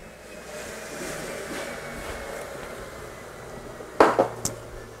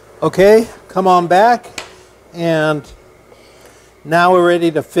 Okay, come on back, and now we're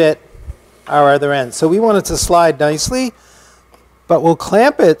ready to fit our other end. So we want it to slide nicely, but we'll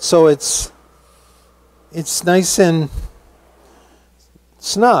clamp it so it's nice and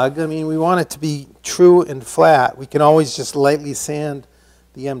snug. I mean, we want it to be true and flat. We can always just lightly sand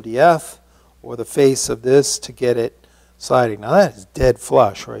the MDF or the face of this to get it sliding. Now that is dead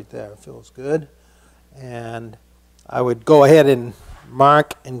flush right there. It feels good. And I would go ahead and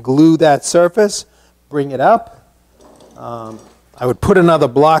mark and glue that surface, bring it up. I would put another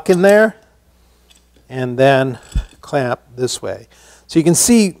block in there and then clamp this way. So you can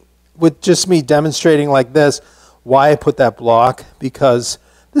see with just me demonstrating like this why I put that block, because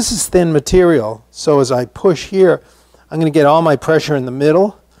this is thin material. So as I push here, I'm going to get all my pressure in the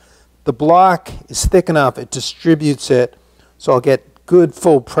middle. The block is thick enough, it distributes it, so I'll get good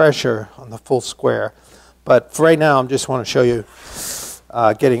full pressure on the full square. But for right now, I just want to show you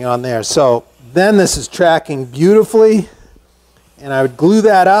getting on there. So then this is tracking beautifully, and I would glue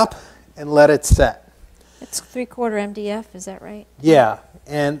that up and let it set. It's 3/4 MDF, is that right? Yeah,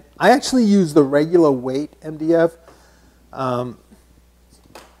 and I actually use the regular weight MDF. A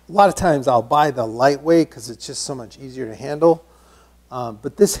lot of times I'll buy the lightweight because it's just so much easier to handle.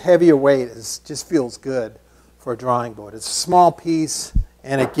 But this heavier weight just feels good for a drawing board. It's a small piece,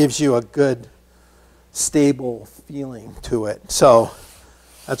 and it gives you a good, stable feeling to it. So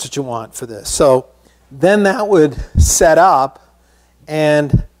that's what you want for this. So then that would set up,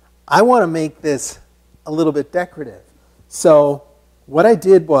 and I want to make this a little bit decorative. So what I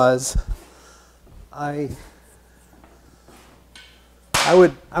did was I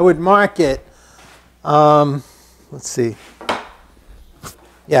would mark it. Let's see.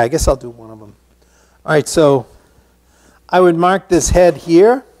 Yeah, I guess I'll do one of them. All right, so I would mark this head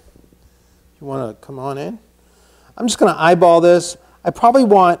here. You want to come on in? I'm just going to eyeball this. I'm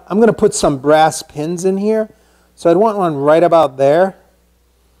going to put some brass pins in here. So I'd want one right about there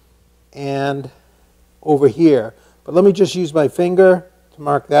and over here. But let me just use my finger to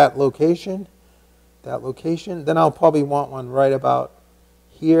mark that location. Then I'll probably want one right about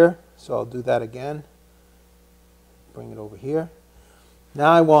here, so I'll do that again. Bring it over here.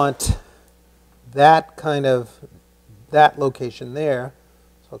 Now I want that that location there,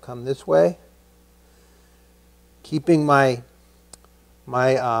 so I'll come this way, keeping my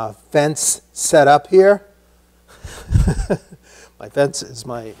fence set up here. My fence is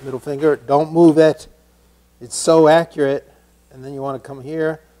my middle finger. Don't move it. It's so accurate. And then you want to come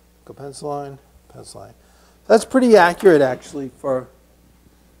here, go pencil line, pencil line. That's pretty accurate, actually, for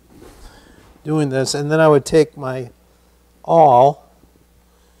doing this. And then I would take my awl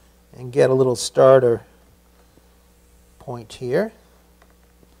and get a little starter point here.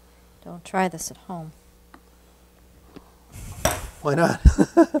 Don't try this at home. Why not?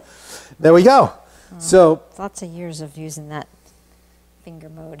 There we go. So lots of years of using that finger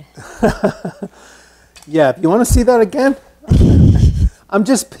mode. yeah, if you want to see that again, I'm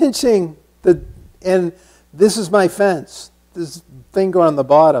just pinching and this is my fence. This finger on the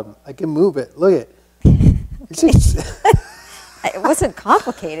bottom. I can move it. Look at it. It's just It wasn't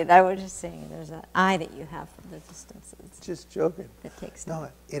complicated. I was just saying there's an eye that you have from the distances. Just joking. It takes No,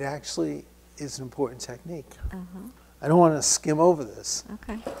 it actually is an important technique. Uh-huh. I don't want to skim over this.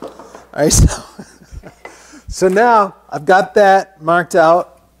 Okay. All right, so now I've got that marked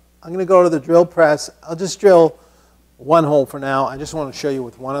out. I'm going to go to the drill press. I'll just drill one hole for now. I just want to show you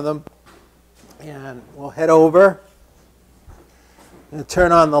with one of them. And we'll head over. I'm going to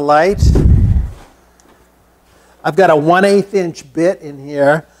turn on the light. I've got a 1/8 inch bit in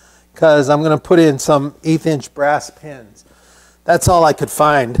here because I'm going to put in some 1/8 inch brass pins. That's all I could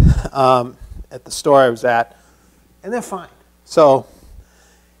find at the store I was at. And they're fine. So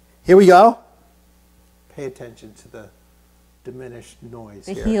here we go. Pay attention to the diminished noise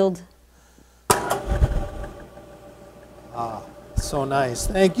The here. healed. Ah, so nice.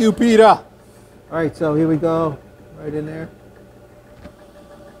 Thank you, Peter. All right, so here we go. Right in there.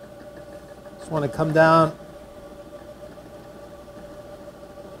 Just want to come down.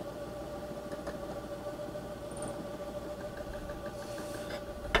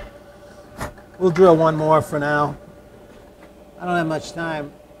 We'll drill one more for now. I don't have much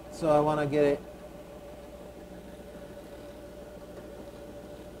time, so I want to get it.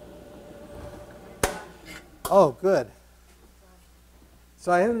 Oh, good.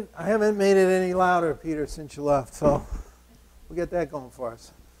 So I haven't made it any louder, Peter, since you left. So we'll get that going for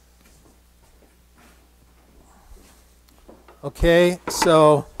us. Okay,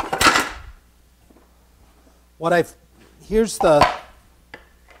 so here's the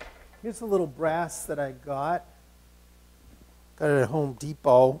little brass that I got. Got it at Home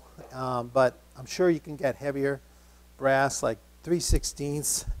Depot, but I'm sure you can get heavier brass, like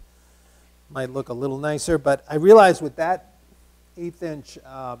 3/16. Might look a little nicer, but I realized with that 1/8 inch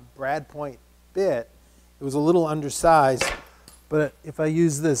brad point bit, it was a little undersized. But if I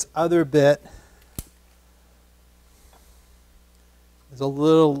use this other bit, it's a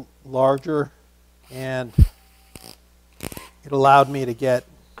little larger, and it allowed me to get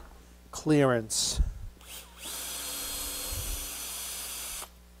clearance.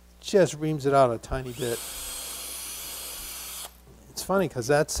 Just reams it out a tiny bit. It's funny because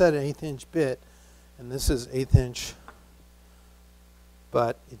that said an 1/8 inch bit, and this is 1/8 inch,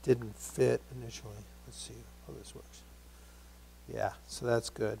 but it didn't fit initially. Let's see how this works. Yeah, so that's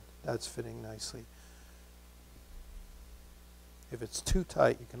good. That's fitting nicely. If it's too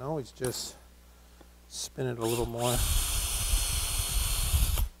tight, you can always just spin it a little more.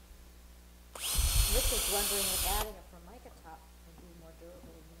 Rick was wondering if adding a Formica top would be more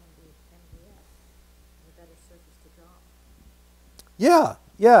durable than the MDF, a better surface to draw.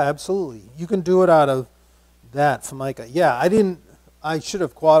 Yeah, absolutely. You can do it out of that Formica. Yeah, I should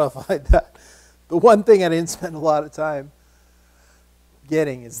have qualified that. The one thing I didn't spend a lot of time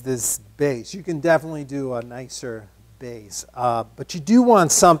getting is this base. You can definitely do a nicer base, but you do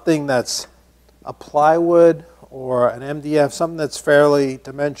want something that's a plywood or an MDF, something that's fairly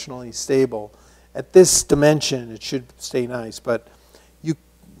dimensionally stable. At this dimension, it should stay nice, but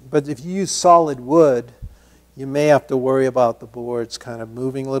if you use solid wood, you may have to worry about the boards kind of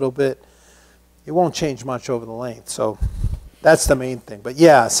moving a little bit. It won't change much over the length, so that's the main thing. But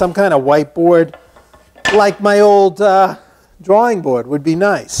yeah, some kind of whiteboard, like my old drawing board, would be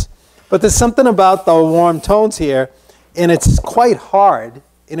nice. But there's something about the warm tones here, and it's quite hard,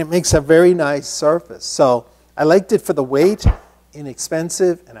 and it makes a very nice surface. So I liked it for the weight,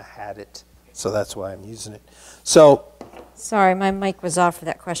 inexpensive, and I had it. So that's why I'm using it. So, sorry, my mic was off for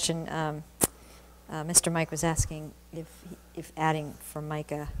that question. Mr. Mike was asking if adding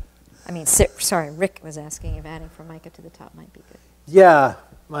Formica, Rick was asking if adding Formica to the top might be good. yeah,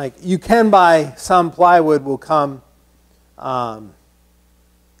 Mike, you can buy some plywood will come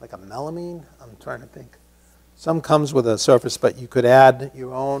like a melamine. I'm trying to think. Some comes with a surface, but you could add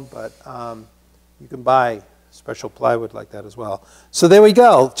your own, but you can buy special plywood like that as well. So there we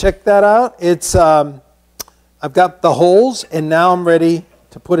go. Check that out. It's I've got the holes, and now I'm ready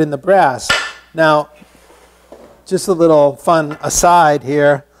to put in the brass. Now, just a little fun aside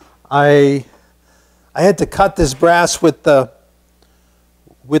here. I had to cut this brass with the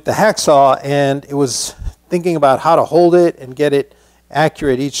hacksaw, and it was thinking about how to hold it and get it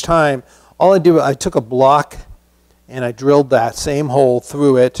accurate each time. All I did was I took a block and I drilled that same hole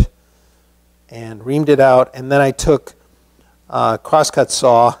through it and reamed it out, and then I took a crosscut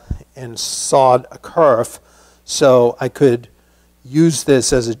saw and sawed a kerf so I could use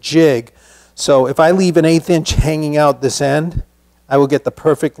this as a jig. So if I leave an 1/8 inch hanging out this end, I will get the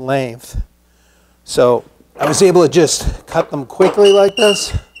perfect length. So I was able to just cut them quickly like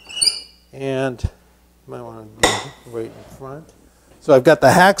this, and you might want to be right in front. So I've got the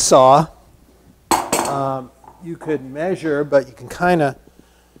hacksaw. You could measure, but you can kind of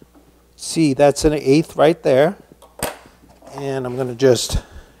see that's an 1/8 right there. And I'm going to just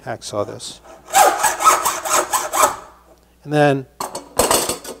hacksaw this. And then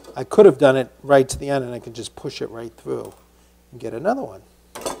I could have done it right to the end, and I can just push it right through and get another one.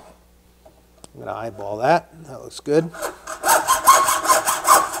 I'm going to eyeball that. That looks good.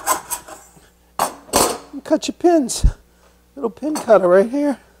 And cut your pins. Little pin cutter right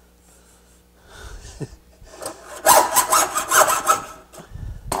here.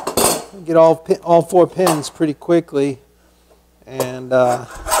 Get all 4 pins pretty quickly, and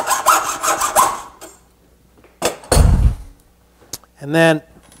then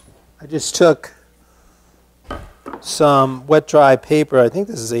I just took some wet dry paper. I think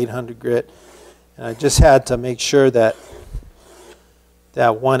this is 800 grit, and I just had to make sure that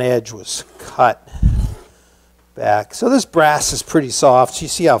that one edge was cut back. So this brass is pretty soft. You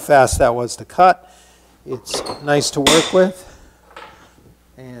see how fast that was to cut. It's nice to work with,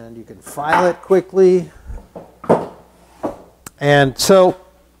 and you can file it quickly. And so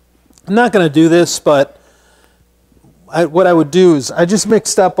I'm not going to do this, but what I would do is I just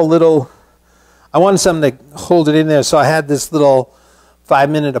mixed up a little. I wanted something to hold it in there, so I had this little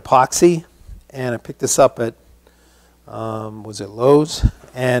 5-minute epoxy, and I picked this up at was it Lowe's,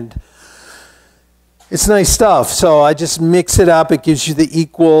 and it's nice stuff. So I just mix it up. It gives you the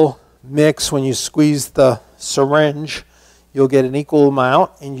equal mix. When you squeeze the syringe, you'll get an equal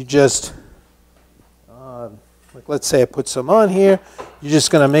amount, and you just like, let's say I put some on here. You're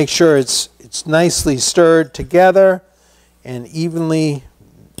just going to make sure it's nicely stirred together and evenly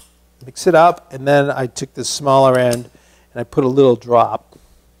mix it up. And then I took the smaller end and I put a little drop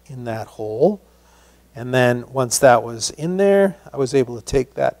in that hole. And then once that was in there, I was able to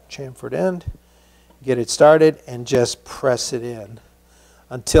take that chamfered end, get it started, and just press it in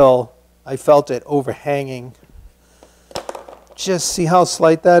until I felt it overhanging. Just see how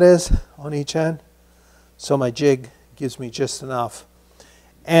slight that is on each end? So my jig gives me just enough.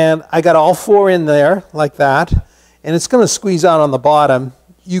 And I got all 4 in there like that, and it's going to squeeze out on the bottom.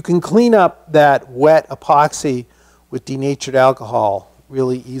 You can clean up that wet epoxy with denatured alcohol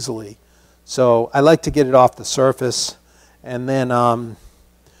really easily. So I like to get it off the surface, and then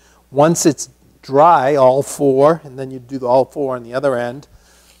once it's dry, all 4, and then you do all 4 on the other end,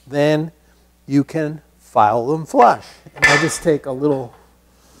 then you can file them flush. And I just take a little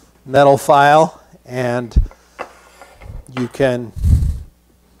metal file, and you can,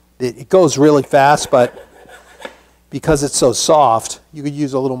 it goes really fast, but because it's so soft, you could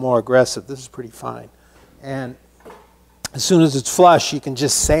use a little more aggressive. This is pretty fine. And as soon as it's flush, you can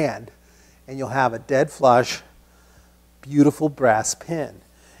just sand, and you'll have a dead flush, beautiful brass pin.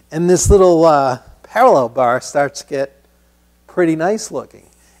 And this little parallel bar starts to get pretty nice looking.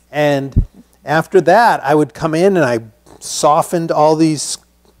 And after that, I would come in and I softened all these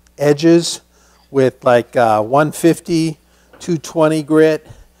edges with like 150, 220 grit,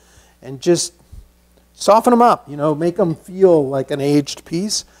 and just soften them up, you know, make them feel like an aged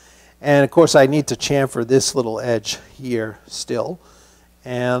piece. And of course I need to chamfer this little edge here still,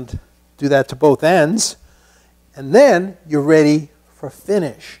 and do that to both ends, and then you're ready for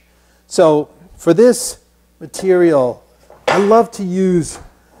finish. So for this material, I love to use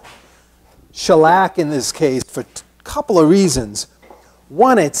shellac in this case for a couple of reasons.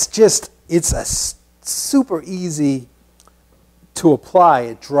 One, it's a super easy to apply.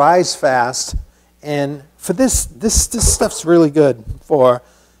 It dries fast, and for this stuff's really good for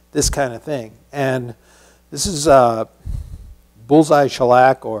this kind of thing. And this is bullseye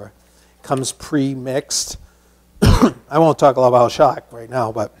shellac, or comes pre-mixed. I won't talk a lot about shellac right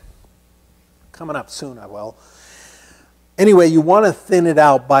now, but coming up soon I will. Anyway, you want to thin it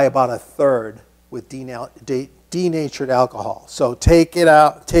out by about 1/3 with denatured alcohol. So take it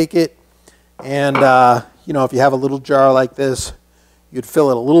out, and you know, if you have a little jar like this, you'd fill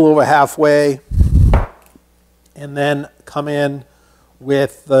it a little over halfway, and then come in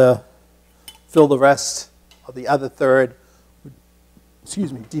with fill the rest of the other third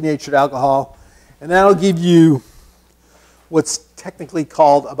with, denatured alcohol, and that'll give you what's technically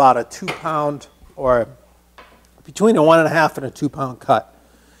called about a 2-pound, or between a 1.5 and a 2-pound cut.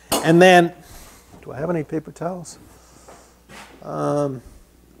 And then, do I have any paper towels?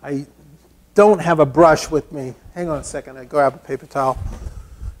 I don't have a brush with me. Hang on a second, I grab a paper towel.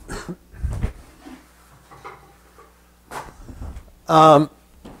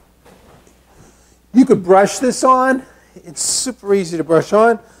 You could brush this on. It's super easy to brush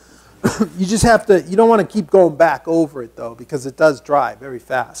on. You just have to, you don't want to keep going back over it though, because it does dry very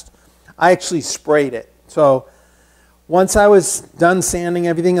fast. I actually sprayed it. So once I was done sanding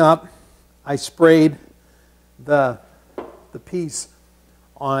everything up, I sprayed the piece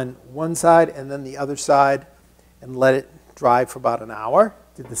on one side and then the other side and let it dry for about an hour.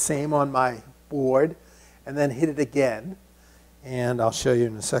 Did the same on my board and then hit it again. And I'll show you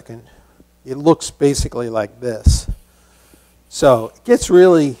in a second. It looks basically like this. So it gets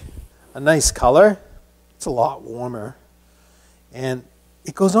really a nice color. It's a lot warmer. And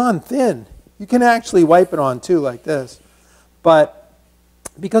it goes on thin. You can actually wipe it on too like this. But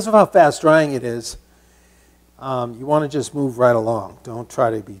because of how fast drying it is, you want to just move right along. Don't try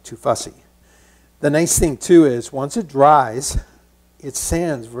to be too fussy. The nice thing too is once it dries, it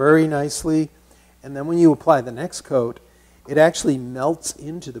sands very nicely. And then when you apply the next coat, it actually melts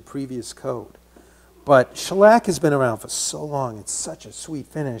into the previous coat. But shellac has been around for so long. It's such a sweet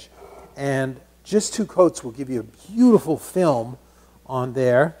finish. And just 2 coats will give you a beautiful film on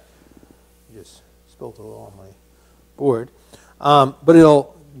there. Just spilled a little on my board. But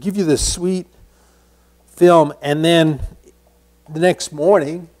it'll give you this sweet film. And then the next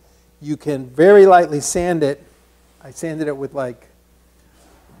morning, you can very lightly sand it. I sanded it with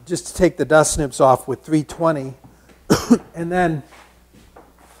just to take the dust snips off with 320. And then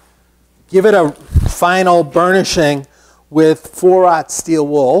give it a final burnishing with 4/0 steel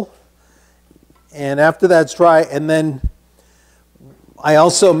wool. And after that's dry, and then I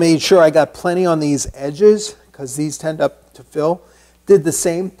also made sure I got plenty on these edges because these tend up to fill. Did the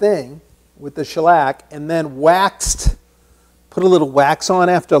same thing with the shellac and then waxed, put a little wax on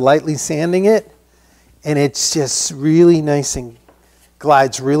after lightly sanding it. And it's just really nice and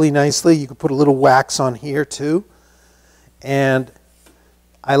glides really nicely. You could put a little wax on here too. And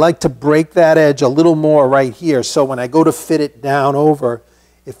I like to break that edge a little more right here, so when I go to fit it down over,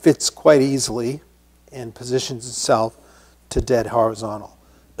 it fits quite easily and positions itself to dead horizontal.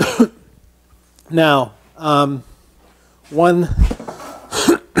 Now, one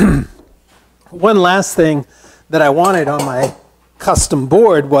last thing that I wanted on my custom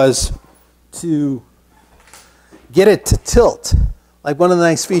board was to get it to tilt. Like one of the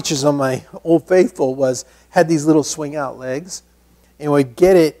nice features on my Old Faithful had these little swing out legs, and would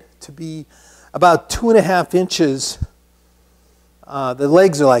get it to be about 2.5 inches. The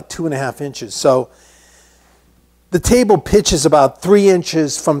legs are like 2.5 inches. So the table pitches about 3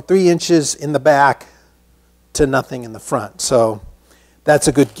 inches, from 3 inches in the back to nothing in the front. So that's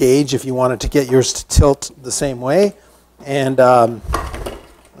a good gauge if you wanted to get yours to tilt the same way. And let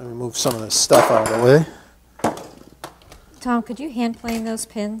me move some of this stuff out of the way. Tom, could you hand plane those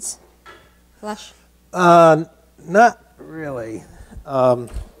pins flush? Not really.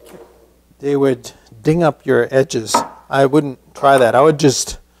 They would ding up your edges. I wouldn't try that. I would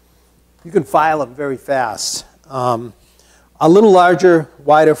just, you can file them very fast. A little larger,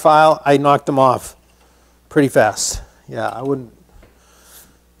 wider file, I knocked them off pretty fast. Yeah, I wouldn't,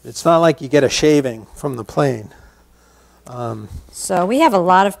 it's not like you get a shaving from the plane. So we have a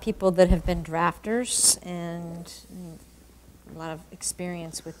lot of people that have been drafters and a lot of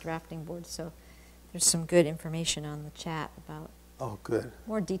experience with drafting boards. So there's some good information on the chat about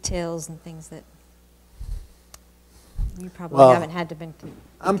more details and things that you probably haven't had to be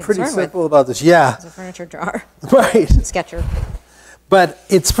I'm pretty simple about this. Yeah. It's a furniture drawer. Right. Sketcher. But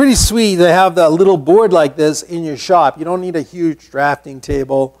it's pretty sweet to have that little board like this in your shop. You don't need a huge drafting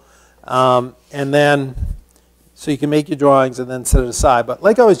table. And then, so you can make your drawings and then set it aside. But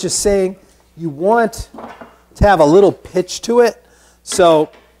like I was just saying, you want to have a little pitch to it. So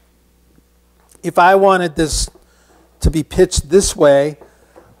if I wanted this to be pitched this way,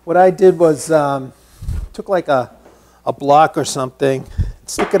 what I did was took like a block or something,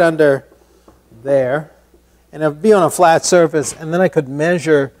 stick it under there, and it would be on a flat surface, and then I could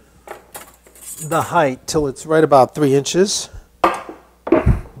measure the height till it's right about 3 inches.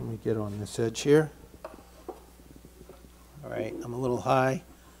 Let me get on this edge here. All right, I'm a little high.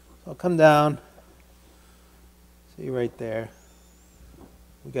 So I'll come down. See right there.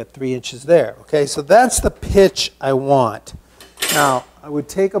 We got 3 inches there. Okay, so that's the pitch I want. Now, I would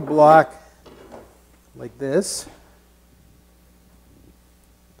take a block like this.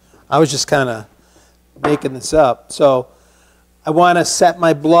 I was just kind of making this up. So I want to set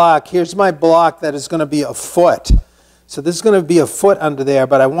my block. Here's my block that is going to be a foot. So this is going to be a foot under there,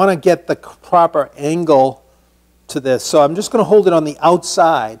 but I want to get the proper angle to this. So I'm just going to hold it on the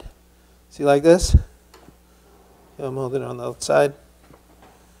outside. See, like this? I'm holding it on the outside.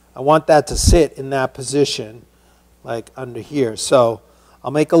 I want that to sit in that position, like under here. So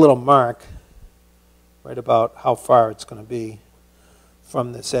I'll make a little mark right about how far it's going to be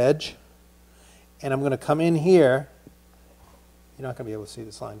from this edge. And I'm going to come in here. You're not going to be able to see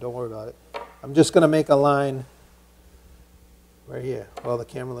this line. Don't worry about it. I'm just going to make a line right here. Well, the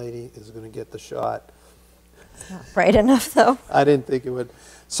camera lady is going to get the shot. It's not bright enough, though. I didn't think it would.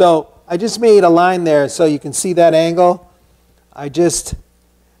 So I just made a line there so you can see that angle.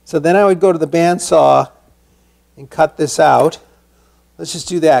 So then I would go to the bandsaw and cut this out. Let's just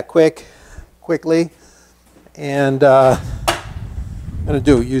do that quickly. And I'm going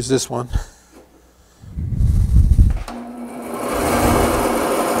to use this one.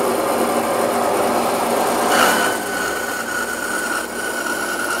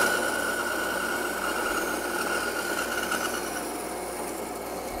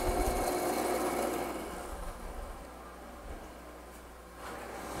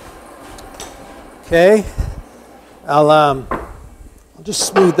 Okay, I'll just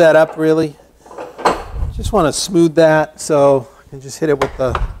smooth that up really. Just want to smooth that so I can just hit it with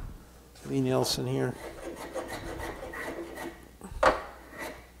the Lee Nielsen here.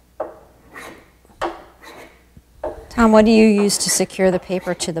 Tom, what do you use to secure the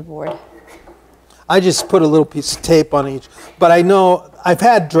paper to the board? I just put a little piece of tape on each. But I know I've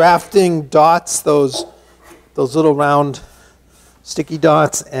had drafting dots, those little round sticky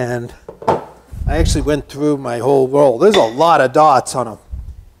dots, and I actually went through my whole roll. There's a lot of dots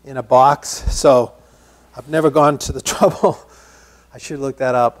in a box, so I've never gone to the trouble. I should look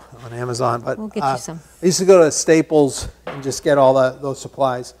that up on Amazon. But we'll get you some. I used to go to Staples and just get all those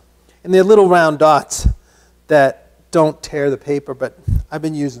supplies. And they're little round dots that don't tear the paper, but I've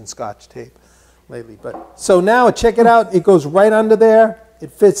been using Scotch tape lately. So now check it out. It goes right under there.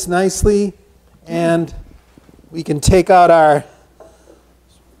 It fits nicely, and we can take out our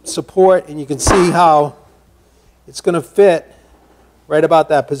support, and you can see how it's going to fit right about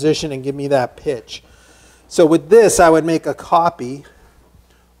that position and give me that pitch. So with this, I would make a copy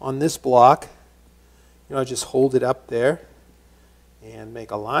on this block. Just hold it up there and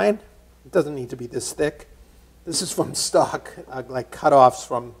make a line. It doesn't need to be this thick. This is from stock, like cutoffs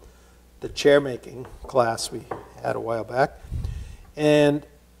from the chair making class we had a while back. And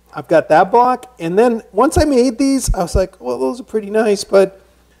I've got that block. And then once I made these, I was like, well, those are pretty nice, but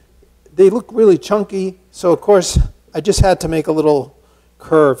they look really chunky, so of course I just had to make a little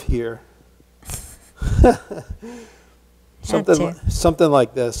curve here. something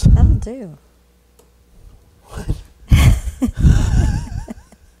like this. That'll do.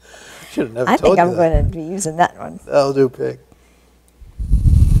 Should have never I told think you I'm going to be using that one. That'll do, pig.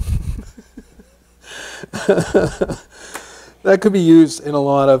 That could be used in a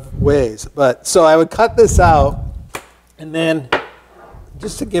lot of ways. But so I would cut this out, and then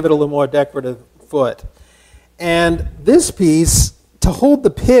just to give it a little more decorative foot. And this piece, to hold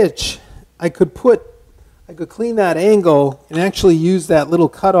the pitch, I could clean that angle and actually use that little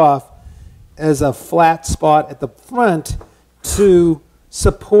cutoff as a flat spot at the front to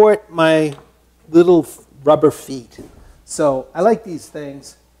support my little rubber feet. So I like these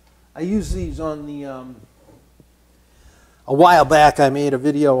things. I use these on the, a while back I made a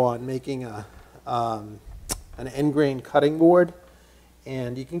video on making an end grain cutting board.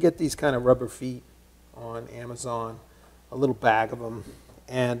 And you can get these kind of rubber feet on Amazon, a little bag of them.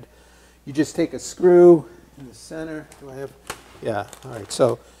 And you just take a screw in the center. Do I have? Yeah, all right.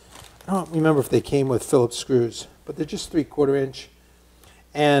 So I don't remember if they came with Phillips screws, but they're just 3/4 inch.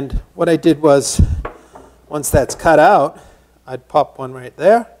 And what I did was, once that's cut out, I'd pop one right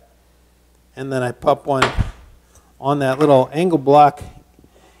there. And then I pop one on that little angle block.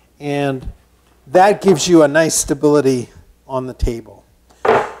 And that gives you a nice stability on the table.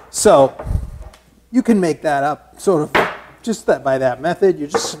 So you can make that up sort of just by that method. You're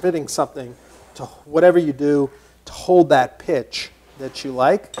just fitting something to whatever you do to hold that pitch that you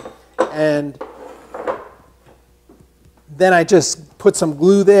like. And then I just put some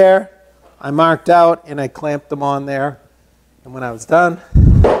glue there I marked out and I clamped them on there. And when I was done,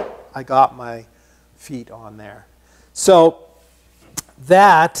 I got my feet on there. So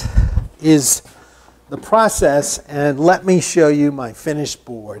that is the process, and let me show you my finished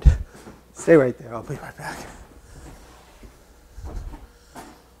board. Stay right there, I'll be right back.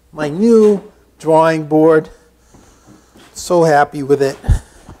 My new drawing board, so happy with it.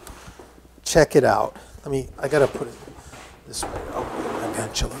 Check it out. I gotta put it this way. I'll move my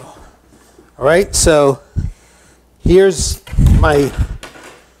bench a little. All right, so here's my...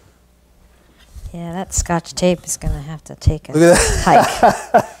 Yeah, that Scotch tape is going to have to take a Look at hike.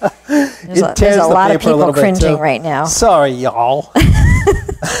 It There's a lot of people cringing right now. Sorry, y'all.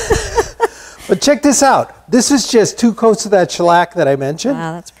 But check this out. This is just 2 coats of that shellac that I mentioned.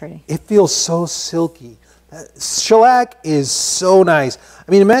 Wow, that's pretty. It feels so silky. Shellac is so nice.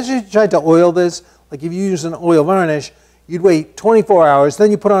 I mean, imagine if you tried to oil this. Like if you use an oil varnish, you'd wait 24 hours, then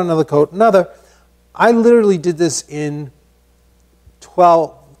you put on another coat, another. I literally did this in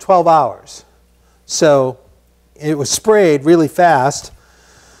 12 hours. So it was sprayed really fast.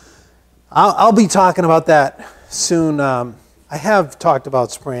 I'll be talking about that soon. I have talked about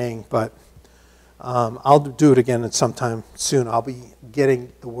spraying, but I'll do it again at some time soon. I'll be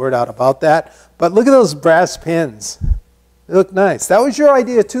getting the word out about that. But look at those brass pins. They look nice. That was your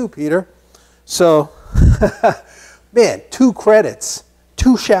idea too, Peter. So, man, 2 credits,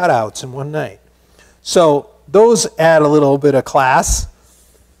 2 shout outs in one night. So those add a little bit of class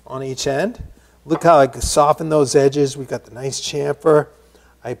on each end. Look how I soften those edges. We got the nice chamfer.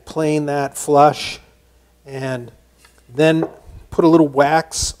 I plane that flush and then put a little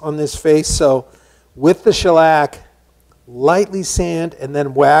wax on this face. So with the shellac, lightly sand and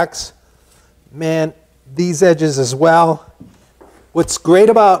then wax. Man, these edges as well. What's great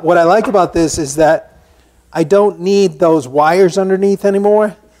about, what I like about this is that I don't need those wires underneath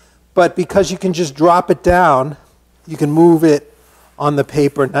anymore, but because you can just drop it down, you can move it on the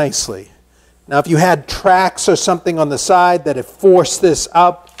paper nicely. Now, if you had tracks or something on the side that if forced this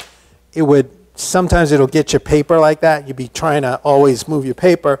up, it would, sometimes it'll get your paper like that. You'd be trying to always move your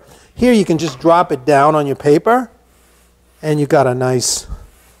paper. Here, you can just drop it down on your paper, and you've got a nice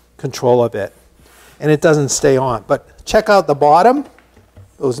control of it. And it doesn't stay on. But check out the bottom,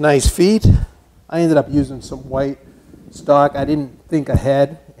 those nice feet. I ended up using some white stock. I didn't think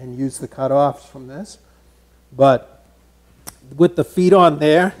ahead and use the cutoffs from this. But with the feet on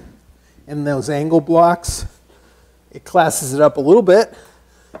there, and those angle blocks, it classes it up a little bit,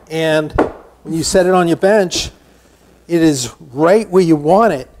 and when you set it on your bench, it is right where you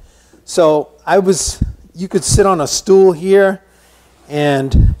want it. So you could sit on a stool here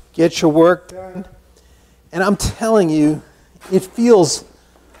and get your work done, and I'm telling you, it feels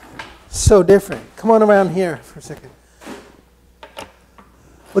so different. Come on around here for a second.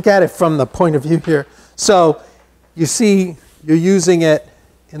 Look at it from the point of view here. So you see you're using it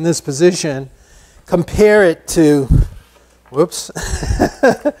in this position. Compare it to, whoops,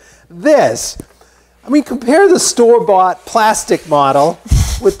 this. I mean, compare the store-bought plastic model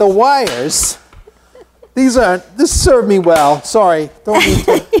with the wires. This served me well. Sorry, don't mean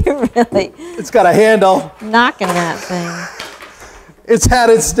to. You really. It's got a handle. Knocking that thing. It's had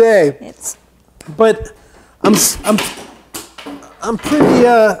its day. But I'm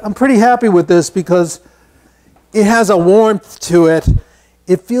pretty happy with this because it has a warmth to it.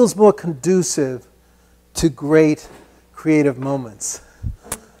 It feels more conducive to great creative moments.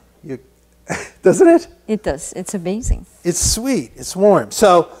 Doesn't it? It does. It's amazing. It's sweet. It's warm.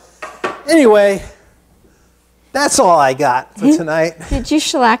 So anyway, that's all I got for tonight. Did you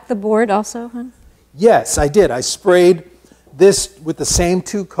shellac the board also, hon? Yes, I did. I sprayed this with the same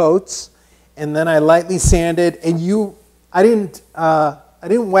 2 coats, and then I lightly sanded. And I didn't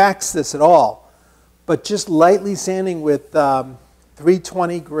wax this at all, but just lightly sanding with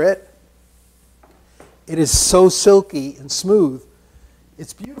 320 grit. It is so silky and smooth.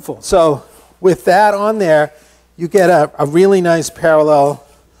 It's beautiful. So with that on there, you get a really nice parallel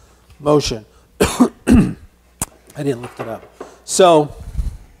motion. I didn't lift it up. So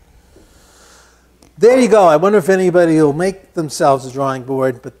there you go. I wonder if anybody will make themselves a drawing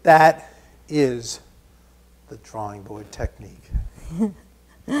board, but that is the drawing board technique.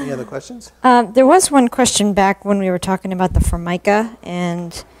 Any other questions? There was one question back when we were talking about the Formica,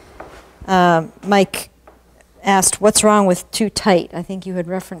 and Mike asked, what's wrong with too tight? I think you had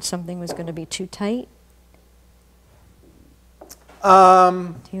referenced something was going to be too tight. Do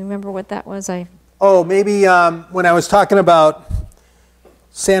you remember what that was? Oh, maybe when I was talking about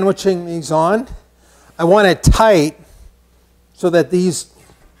sandwiching these on, I want it tight so that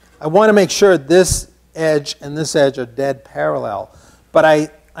I want to make sure this edge and this edge are dead parallel.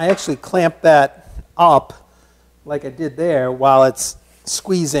 But I actually clamp that up like I did there while it's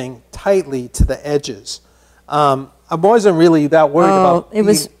squeezing tightly to the edges. I wasn't really that worried about it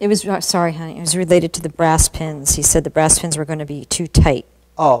was sorry, honey, it was related to the brass pins. He said the brass pins were going to be too tight.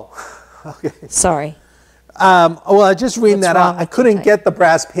 Oh, okay. Sorry. Well, I just reading that out. I couldn't tight? get the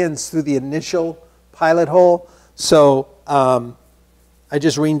brass pins through the initial pilot hole, so I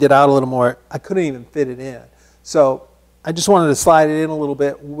just reamed it out a little more. I couldn't even fit it in. So I just wanted to slide it in a little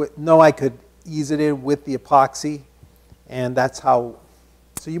bit. Know I could ease it in with the epoxy, and that's how.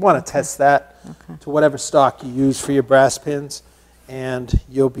 So you want to test that to whatever stock you use for your brass pins, and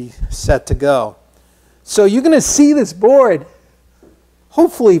you'll be set to go. So you're going to see this board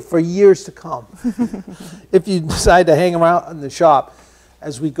hopefully for years to come if you decide to hang around in the shop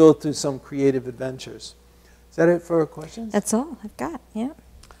as we go through some creative adventures. Is that it for questions? That's all I've got, yeah.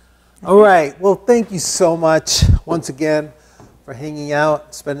 All right. Well, thank you so much once again for hanging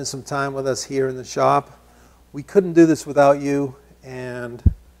out, spending some time with us here in the shop. We couldn't do this without you, and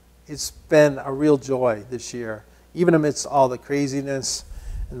it's been a real joy this year, even amidst all the craziness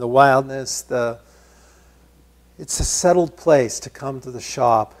and the wildness. It's a settled place to come to the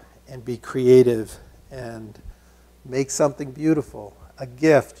shop and be creative and make something beautiful, a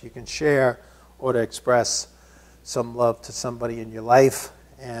gift you can share or to express some love to somebody in your life.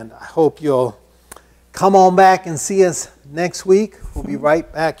 And I hope you'll come on back and see us next week. We'll be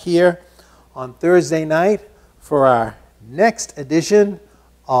right back here on Thursday night for our next edition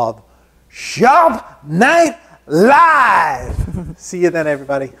of Shop Night Live. See you then,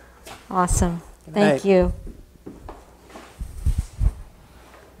 everybody. Awesome. Good Thank night. you.